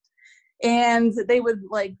be, and they would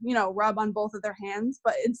like rub on both of their hands,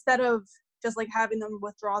 but instead of just like having them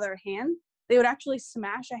withdraw their hand, they would actually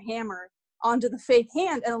smash a hammer onto the fake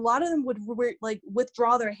hand, and a lot of them would like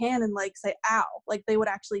withdraw their hand and like say ow, like they would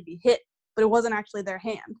actually be hit, but it wasn't actually their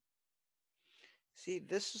hand. See,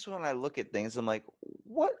 this is when I look at things. I'm like,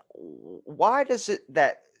 what? Why does it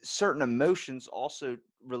that certain emotions also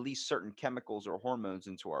release certain chemicals or hormones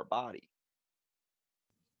into our body?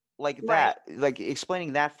 Like Right. that, like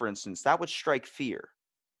explaining that, for instance, that would strike fear.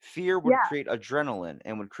 Fear would Yeah. create adrenaline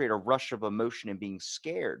and would create a rush of emotion and being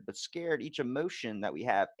scared. But scared, each emotion that we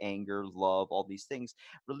have, anger, love, all these things,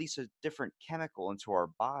 release a different chemical into our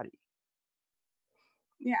body.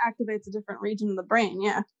 Yeah, activates a different region of the brain.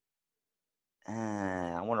 Yeah.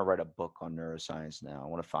 I want to write a book on neuroscience now. I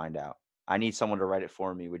want to find out. I need someone to write it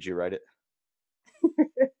for me. Would you write it?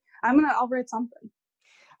 I'll write something.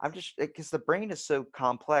 I'm just because the brain is so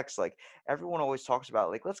complex. Like everyone always talks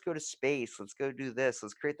about, like, let's go to space, let's go do this,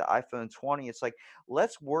 let's create the iPhone 20. It's like,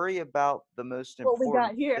 let's worry about the most What we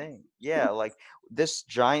got important here. thing. Yeah, like this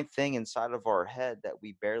giant thing inside of our head that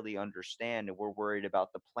we barely understand, and we're worried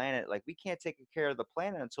about the planet. Like we can't take care of the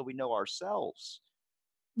planet until we know ourselves.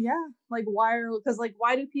 Yeah, like why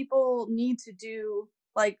do people need to do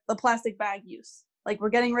like the plastic bag use? Like we're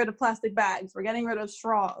getting rid of plastic bags, we're getting rid of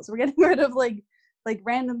straws, we're getting rid of like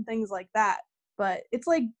random things like that. But it's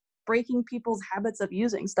like breaking people's habits of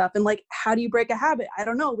using stuff. And like, how do you break a habit? I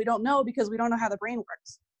don't know. We don't know because we don't know how the brain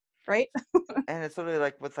works, right? And it's literally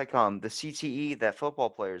like with like the CTE that football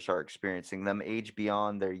players are experiencing, them age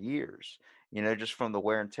beyond their years, just from the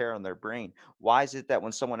wear and tear on their brain. Why is it that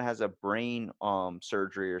when someone has a brain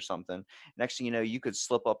surgery or something, next thing you know, you could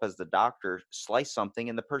slip up as the doctor, slice something,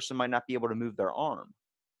 and the person might not be able to move their arm?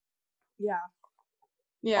 Yeah.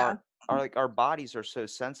 Yeah. Our bodies are so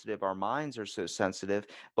sensitive, our minds are so sensitive,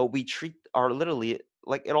 but we treat our literally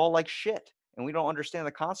like it all like shit, and we don't understand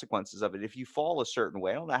the consequences of it. If you fall a certain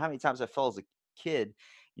way, I don't know how many times I fell as a kid.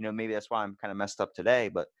 Maybe that's why I'm kind of messed up today.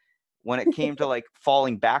 But when it came to like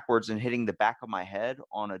falling backwards and hitting the back of my head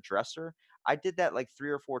on a dresser, I did that like 3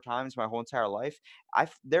 or 4 times my whole entire life.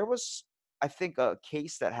 There was, I think, a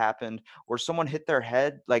case that happened where someone hit their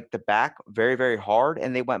head like the back very, very hard,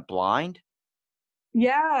 and they went blind.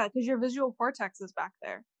 Yeah, because your visual cortex is back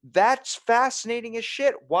there. That's fascinating as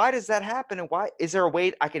shit. Why does that happen? And why is there a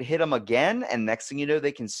way I could hit them again and next thing you know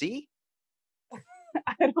they can see?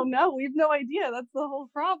 I don't know. We have no idea. That's the whole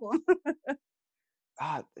problem.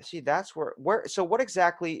 See, that's where so what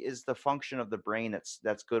exactly is the function of the brain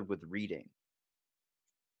that's good with reading?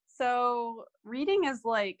 So reading is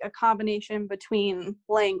like a combination between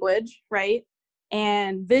language, right?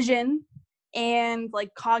 And vision and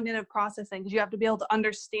like cognitive processing, because you have to be able to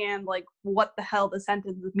understand like what the hell the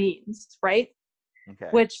sentence means, right? Okay.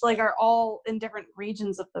 Which like are all in different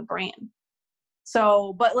regions of the brain.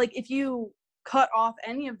 So, but like if you cut off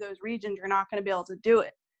any of those regions, you're not going to be able to do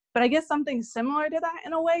it. But I guess something similar to that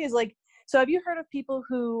in a way is like, so have you heard of people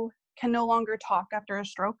who can no longer talk after a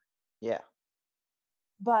stroke. Yeah.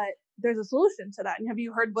 But there's a solution to that. And have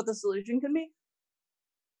you heard what the solution can be?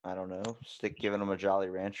 I don't know. Stick giving them a Jolly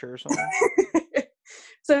Rancher or something.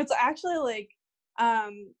 So it's actually like,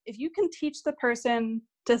 if you can teach the person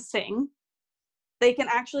to sing, they can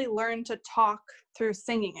actually learn to talk through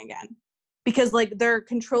singing again, because like they're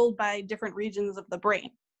controlled by different regions of the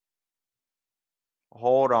brain.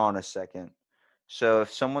 Hold on a second. So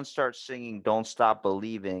if someone starts singing "Don't Stop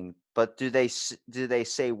Believing," but do they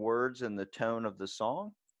say words in the tone of the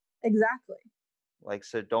song? Exactly. Like,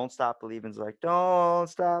 so "Don't Stop Believing's" like "Don't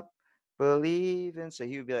stop believing." So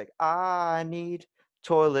he would be like, "I need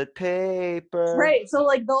toilet paper." Right. So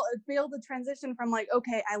like they'll be able to transition from like,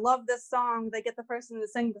 okay, I love this song. They get the person to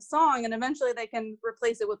sing the song, and eventually they can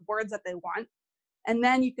replace it with words that they want. And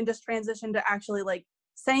then you can just transition to actually like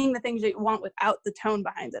saying the things that you want without the tone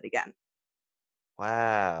behind it again.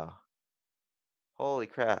 Wow. Holy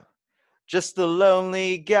crap. Just a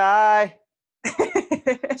lonely guy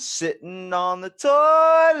sitting on the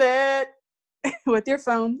toilet. With your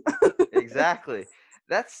phone. Exactly.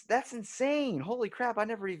 That's insane. Holy crap, I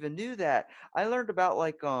never even knew that. I learned about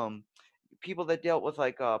like people that dealt with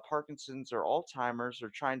like Parkinson's or Alzheimer's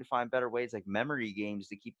are trying to find better ways like memory games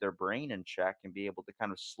to keep their brain in check and be able to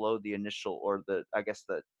kind of slow the initial or the I guess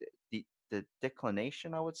the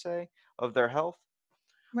declination, I would say, of their health.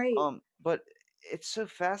 Right. But it's so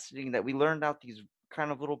fascinating that we learned out these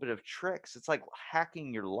kind of little bit of tricks. It's like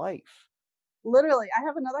hacking your life. Literally, I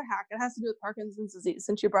have another hack. It has to do with Parkinson's disease,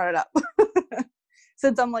 since you brought it up.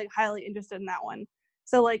 Since I'm like highly interested in that one.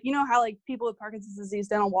 So like, you know how like people with Parkinson's disease,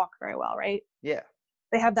 they don't walk very well, right? Yeah.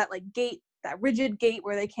 They have that like gait, that rigid gait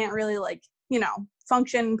where they can't really like,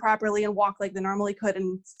 function properly and walk like they normally could,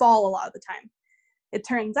 and fall a lot of the time. It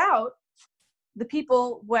turns out the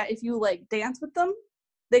people where if you like dance with them,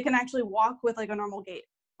 they can actually walk with like a normal gait.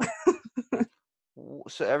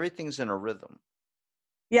 So everything's in a rhythm.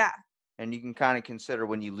 Yeah. And you can kind of consider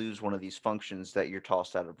when you lose one of these functions that you're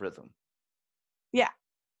tossed out of rhythm. Yeah.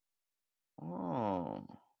 Oh.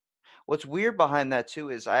 What's weird behind that too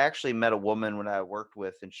is I actually met a woman when I worked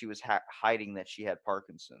with, and she was hiding that she had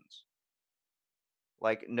Parkinson's.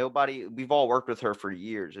 Like nobody, we've all worked with her for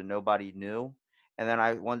years, and nobody knew. And then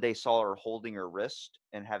I one day saw her holding her wrist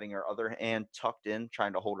and having her other hand tucked in,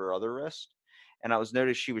 trying to hold her other wrist. And I was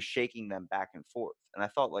noticed she was shaking them back and forth. And I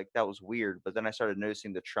thought like that was weird. But then I started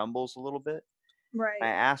noticing the trembles a little bit. I Right.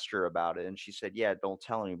 asked her about it, and she said, "Yeah, don't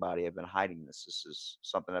tell anybody. I've been hiding this. This is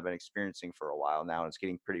something I've been experiencing for a while now, and it's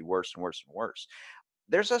getting pretty worse and worse and worse."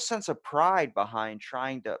 There's a sense of pride behind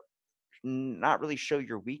trying to not really show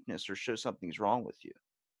your weakness or show something's wrong with you.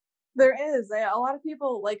 There is. A lot of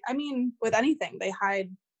people, like, I mean, with anything, they hide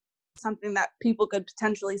something that people could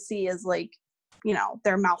potentially see as like,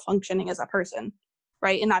 they're malfunctioning as a person,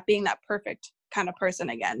 right? And not being that perfect kind of person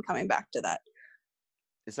again, coming back to that.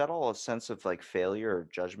 Is that all a sense of like failure or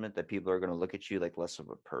judgment that people are going to look at you like less of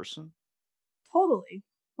a person? Totally.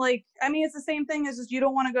 Like, I mean, it's the same thing as just you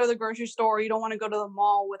don't want to go to the grocery store, you don't want to go to the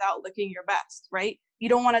mall without looking your best, right? You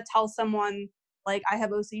don't want to tell someone like I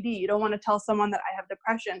have OCD. You don't want to tell someone that I have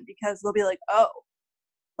depression, because they'll be like, oh,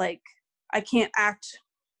 like I can't act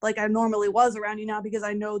like I normally was around you now because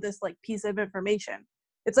I know this like piece of information.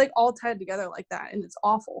 It's like all tied together like that, and it's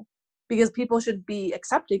awful because people should be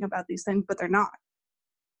accepting about these things, but they're not.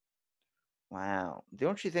 Wow.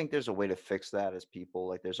 Don't you think there's a way to fix that as people?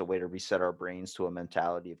 Like there's a way to reset our brains to a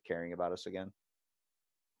mentality of caring about us again?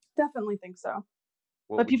 Definitely think so.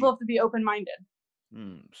 What But would you people have to be open-minded.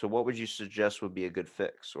 so what would you suggest would be a good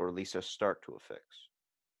fix or at least a start to a fix?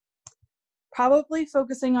 Probably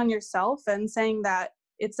focusing on yourself and saying that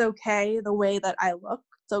it's okay the way that I look.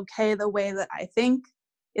 It's okay the way that I think.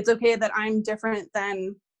 It's okay that I'm different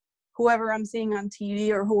than whoever I'm seeing on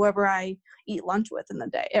TV or whoever I eat lunch with in the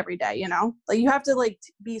day, every day, Like you have to like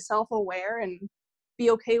be self-aware and be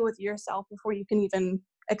okay with yourself before you can even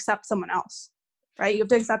accept someone else, right? You have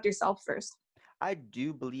to accept yourself first. I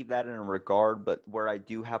do believe that in a regard, but where I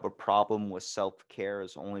do have a problem with self-care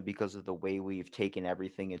is only because of the way we've taken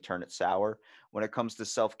everything and turned it sour. When it comes to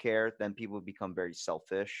self-care, then people become very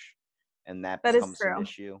selfish, and that That is becomes an true.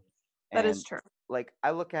 issue. That is And true. like I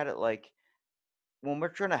look at it like when we're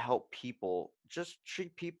trying to help people, just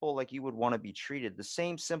treat people like you would want to be treated. The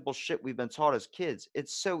same simple shit we've been taught as kids.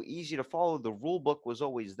 It's so easy to follow. The rule book was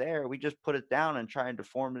always there. We just put it down and trying to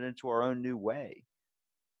form it into our own new way.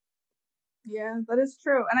 Yeah, that is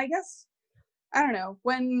true. And I guess, I don't know,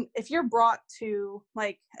 if you're brought to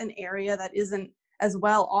like an area that isn't as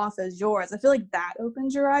well off as yours, I feel like that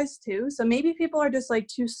opens your eyes too. So maybe people are just like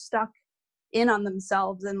too stuck in on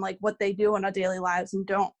themselves and like what they do in our daily lives and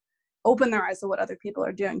don't open their eyes to what other people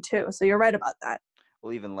are doing too. So you're right about that.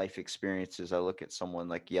 Well, even life experiences, I look at someone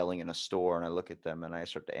like yelling in a store and I look at them and I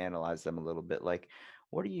start to analyze them a little bit like,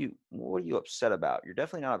 what are you upset about? You're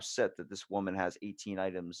definitely not upset that this woman has 18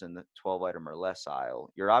 items in the 12 item or less aisle.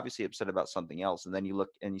 You're obviously upset about something else. And then you look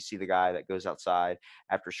and you see the guy that goes outside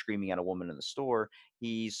after screaming at a woman in the store.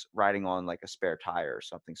 He's riding on like a spare tire or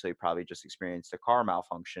something. So he probably just experienced a car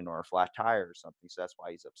malfunction or a flat tire or something. So that's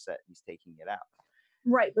why he's upset. He's taking it out.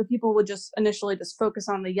 Right, but people would just initially just focus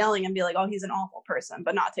on the yelling and be like, oh, he's an awful person,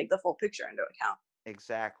 but not take the full picture into account.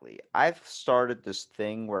 Exactly. I've started this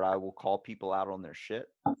thing where I will call people out on their shit.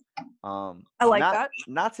 I like Not that.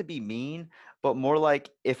 not to be mean, but more like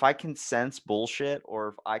if I can sense bullshit or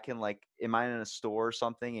if I can like, am I in a store or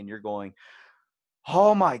something and you're going,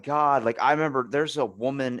 oh my God. Like I remember there's a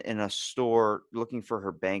woman in a store looking for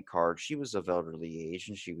her bank card. She was of elderly age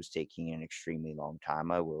and she was taking an extremely long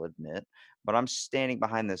time, I will admit. But I'm standing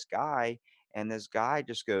behind this guy and this guy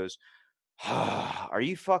just goes, are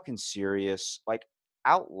you fucking serious? Like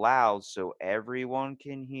out loud so everyone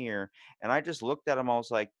can hear. And I just looked at him. I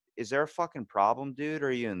was like, is there a fucking problem, dude?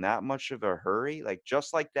 Are you in that much of a hurry? Like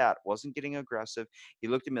just like that. Wasn't getting aggressive. He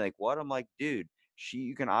looked at me like, what? I'm like, dude,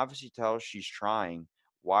 you can obviously tell she's trying.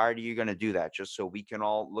 Why are you going to do that? Just so we can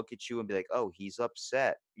all look at you and be like, oh, he's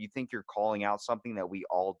upset. You think you're calling out something that we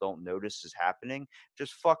all don't notice is happening?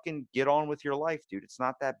 Just fucking get on with your life, dude. It's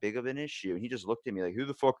not that big of an issue. And he just looked at me like, who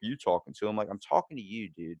the fuck are you talking to? I'm like, I'm talking to you,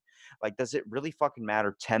 dude. Like, does it really fucking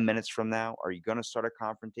matter 10 minutes from now? Are you going to start a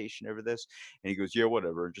confrontation over this? And he goes, yeah,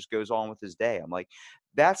 whatever. And just goes on with his day. I'm like,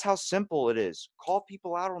 that's how simple it is. Call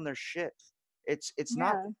people out on their shit. It's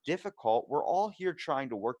not Yeah. difficult. We're all here trying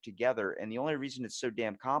to work together. And the only reason it's so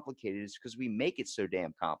damn complicated is because we make it so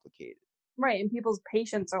damn complicated. Right, and people's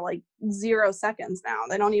patience are like 0 seconds now.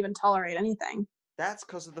 They don't even tolerate anything. That's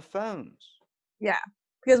because of the phones. Yeah,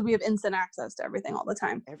 because we have instant access to everything all the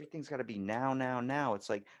time. Everything's got to be now, now, now. It's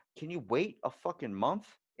like, can you wait a fucking month?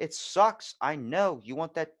 It sucks. I know. You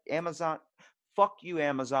want that Amazon? Fuck you,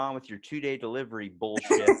 Amazon, with your 2-day delivery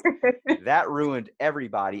bullshit. That ruined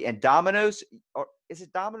everybody. And Domino's, or is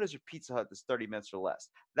it Domino's or Pizza Hut that's 30 minutes or less?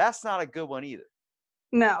 That's not a good one either.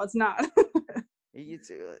 No, it's not.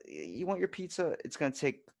 You want your pizza? It's going to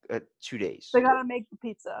take 2 days. They gotta make the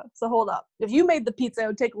pizza. So hold up. If you made the pizza, it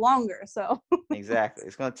would take longer. So Exactly.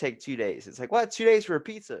 It's going to take 2 days. It's like, what? 2 days for a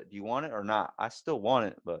pizza? Do you want it or not? I still want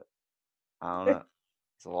it, but I don't know.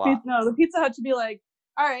 It's a lot. no, the Pizza Hut should be like,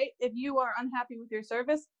 all right, if you are unhappy with your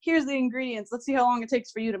service, here's the ingredients. Let's see how long it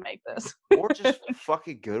takes for you to make this. Or just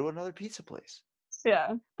fucking go to another pizza place.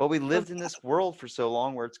 Yeah. But we lived in this world for so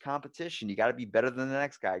long where it's competition. You got to be better than the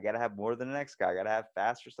next guy. You got to have more than the next guy. You got to have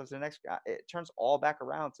faster stuff than the next guy. It turns all back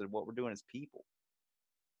around to what we're doing as people.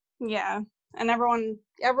 Yeah. And everyone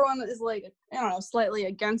is like, I don't know, slightly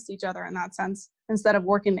against each other in that sense instead of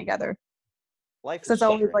working together. Life So is it's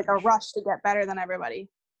always like a strange. rush to get better than everybody.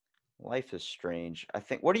 Life is strange. I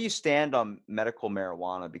think, where do you stand on medical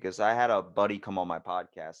marijuana? Because I had a buddy come on my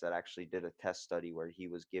podcast that actually did a test study where he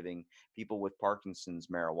was giving people with Parkinson's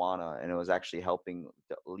marijuana, and it was actually helping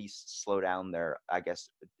to at least slow down their, I guess,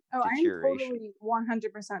 Oh, I'm deterioration. totally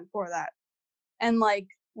 100% for that. And like,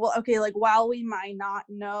 well, okay, like while we might not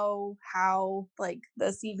know how like the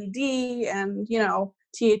CBD and,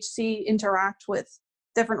 THC interact with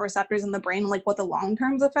different receptors in the brain, like what the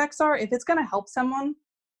long-term effects are, if it's going to help someone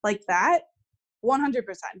like that, 100%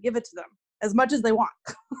 give it to them as much as they want.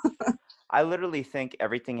 I literally think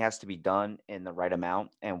everything has to be done in the right amount,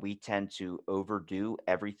 and we tend to overdo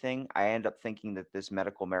everything. I end up thinking that this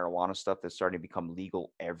medical marijuana stuff that's starting to become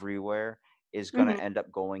legal everywhere is going Mhm. to end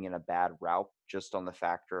up going in a bad route just on the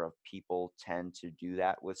factor of people tend to do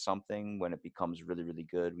that with something when it becomes really, really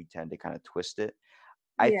good. We tend to kind of twist it.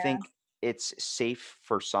 I Yeah. think it's safe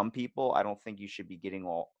for some people. I don't think you should be getting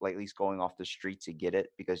like at least going off the street to get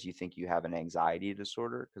it because you think you have an anxiety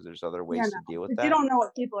disorder because there's other Yeah, ways to no. deal with But you that. don't know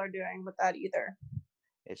what people are doing with that either.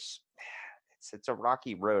 It's it's a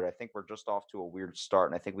rocky road. I think we're just off to a weird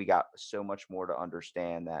start, and I think we got so much more to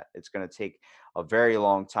understand that it's going to take a very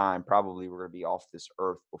long time. Probably we're going to be off this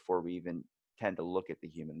earth before we even tend to look at the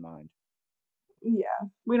human mind. Yeah.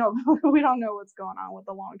 We don't we don't know what's going on with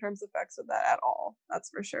the long-term effects of that at all.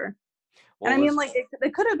 That's for sure. And Well, I mean, listen, like,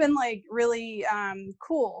 it could have been like really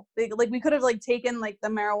cool. Like we could have like taken like the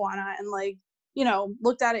marijuana and like,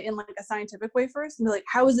 looked at it in like a scientific way first and be like,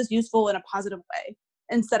 how is this useful in a positive way?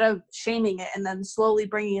 Instead of shaming it and then slowly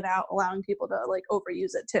bringing it out, allowing people to like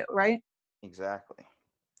overuse it too, right? exactly.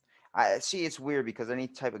 I see. It's weird because any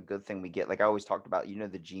type of good thing we get, like I always talked about,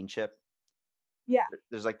 the gene chip. Yeah.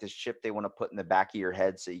 There's like this chip they want to put in the back of your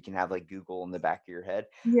head so you can have like Google in the back of your head.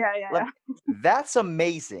 Yeah, yeah, Like, yeah. that's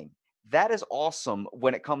amazing. that is awesome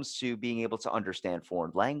when it comes to being able to understand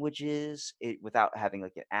foreign languages without having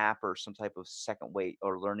like an app or some type of second way,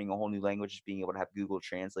 or learning a whole new language, just being able to have Google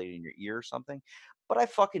Translate in your ear or something. But I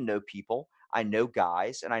fucking know people. I know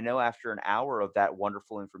guys, and I know after an hour of that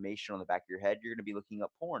wonderful information on the back of your head, you're going to be looking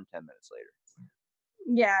up porn 10 minutes later.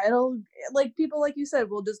 Yeah, it'll, like, people, like you said,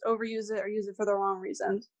 will just overuse it or use it for the wrong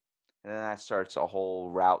reasons. And then that starts a whole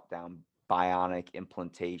route down bionic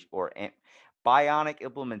implementation,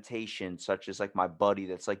 such as like my buddy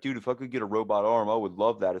that's like, dude, if I could get a robot arm, I would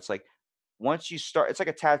love that. It's like once you start, it's like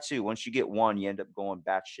a tattoo. Once you get one, you end up going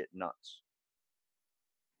batshit nuts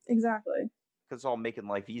Exactly. because it's all making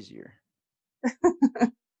life easier.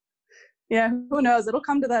 Yeah, who knows? It'll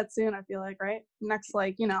come to that soon, I feel like, right? Next,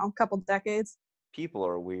 like, couple decades. People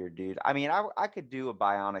are weird, dude. I mean, I could do a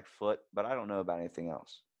bionic foot, but I don't know about anything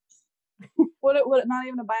else. Would it not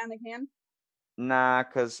even a bionic hand? Nah,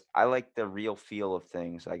 because I like the real feel of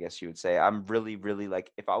things, I guess you would say. I'm really, really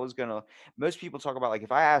like, if I was gonna, most people talk about like,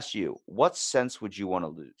 if I asked you, what sense would you want to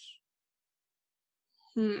lose?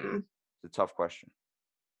 It's a tough question.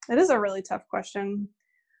 It is a really tough question.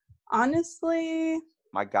 Honestly,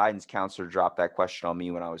 My guidance counselor dropped that question on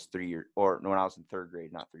me when I was when I was in third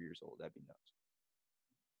grade, not 3 years old. That'd be nuts.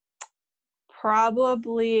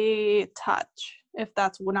 probably touch, if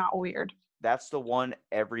that's not weird. That's the one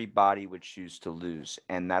everybody would choose to lose,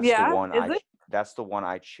 and that's Yeah, the one is it? that's the one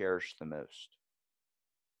I cherish the most.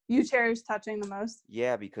 You cherish touching the most?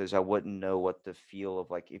 Yeah, because I wouldn't know what the feel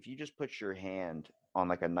of, like, if you just put your hand on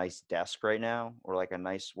like a nice desk right now, or like a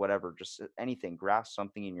nice whatever, just anything, grasp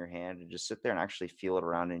something in your hand and just sit there and actually feel it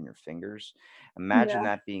around in your fingers. Imagine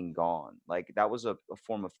Yeah. that being gone. Like that was a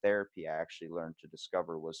form of therapy I actually learned to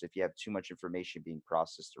discover, was if you have too much information being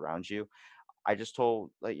processed around you, I just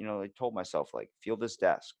told, like, I told myself, like, feel this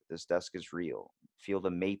desk. This desk is real. Feel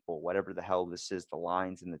the maple, whatever the hell this is, the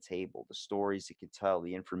lines in the table, the stories it can tell,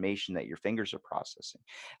 the information that your fingers are processing.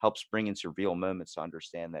 Helps bring into real moments to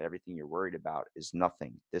understand that everything you're worried about is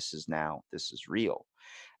nothing. This is now. This is real.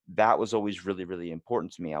 That was always really, really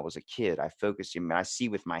important to me. I was a kid. I focused. I see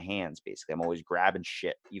with my hands, basically. I'm always grabbing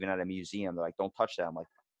shit. Even at a museum, they're like, don't touch that. I'm like,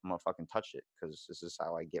 I'm going to fucking touch it because this is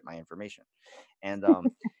how I get my information. And,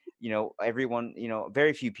 everyone,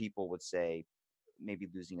 very few people would say maybe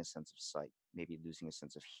losing a sense of sight, maybe losing a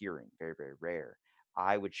sense of hearing, very, very rare.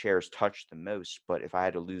 I would cherish touch the most, but if I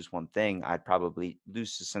had to lose one thing, I'd probably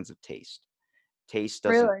lose the sense of taste.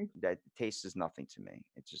 Really? Taste is nothing to me.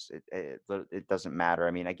 It doesn't matter.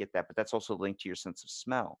 I mean, I get that, but that's also linked to your sense of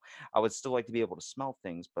smell. I would still like to be able to smell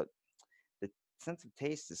things, but the sense of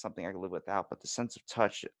taste is something I can live without. But the sense of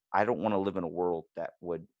touch, I don't want to live in a world that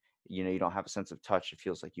would, you don't have a sense of touch. It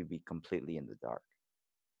feels like you'd be completely in the dark.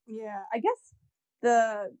 Yeah, I guess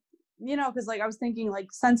because like I was thinking,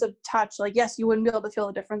 like, sense of touch, like, yes, you wouldn't be able to feel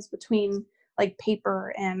the difference between like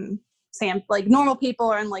paper and sand, like normal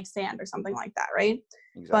people, and like sand or something like that, right?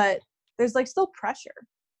 Exactly. But there's like still pressure,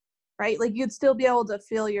 right? Like you'd still be able to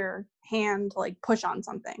feel your hand like push on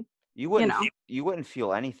something. You wouldn't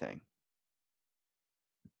feel anything.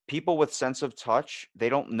 People with sense of touch, they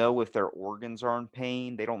don't know if their organs are in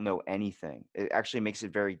pain. They don't know anything. It actually makes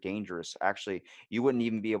it very dangerous. Actually, you wouldn't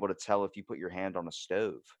even be able to tell if you put your hand on a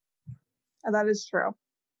stove. That is true.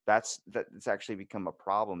 That's actually become a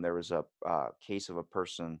problem. There was a case of a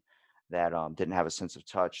person that didn't have a sense of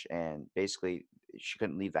touch, and basically she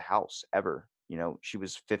couldn't leave the house ever. She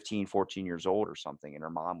was 15, 14 years old or something, and her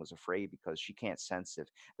mom was afraid because she can't sense if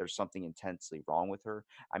there's something intensely wrong with her.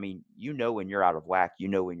 I mean, when you're out of whack,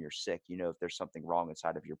 when you're sick, if there's something wrong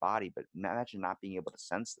inside of your body, but imagine not being able to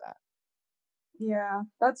sense that. Yeah,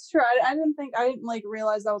 that's true. I didn't like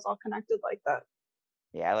realize that was all connected like that.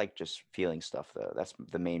 Yeah, I like just feeling stuff though. That's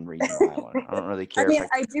the main reason why I want it. I don't really care. I mean,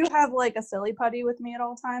 I do have like a silly putty with me at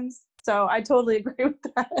all times, so I totally agree with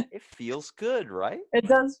that. It feels good, right? It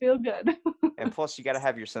does feel good. And plus, you got to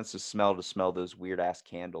have your sense of smell to smell those weird ass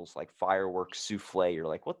candles, like fireworks souffle. You're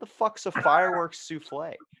like, what the fuck's a fireworks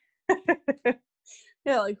souffle?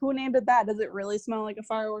 Yeah, like who named it that? Does it really smell like a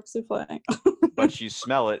fireworks souffle? But you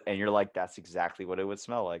smell it, and you're like, that's exactly what it would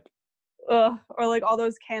smell like. Or like all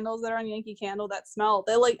those candles that are on Yankee Candle that smell.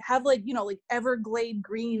 They like have like like Everglade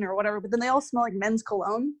green or whatever, but then they all smell like men's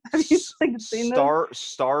cologne. Have you like seen those?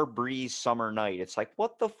 Star breeze summer night. It's like,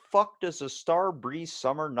 what the fuck does a star breeze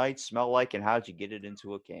summer night smell like, and how'd you get it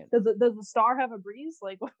into a can? Does the star have a breeze?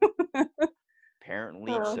 Like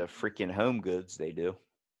Apparently, it's a freaking Home Goods. They do.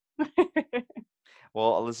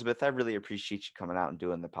 Well, Elizabeth, I really appreciate you coming out and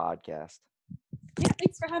doing the podcast. Yeah,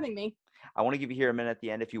 thanks for having me. I want to give you here a minute at the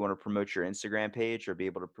end if you want to promote your Instagram page or be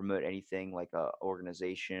able to promote anything like a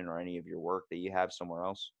organization or any of your work that you have somewhere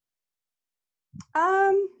else.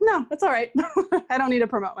 No, that's all right. I don't need to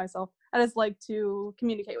promote myself. I just like to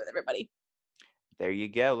communicate with everybody. There you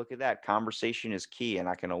go. Look at that. Conversation is key, and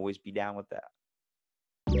I can always be down with that.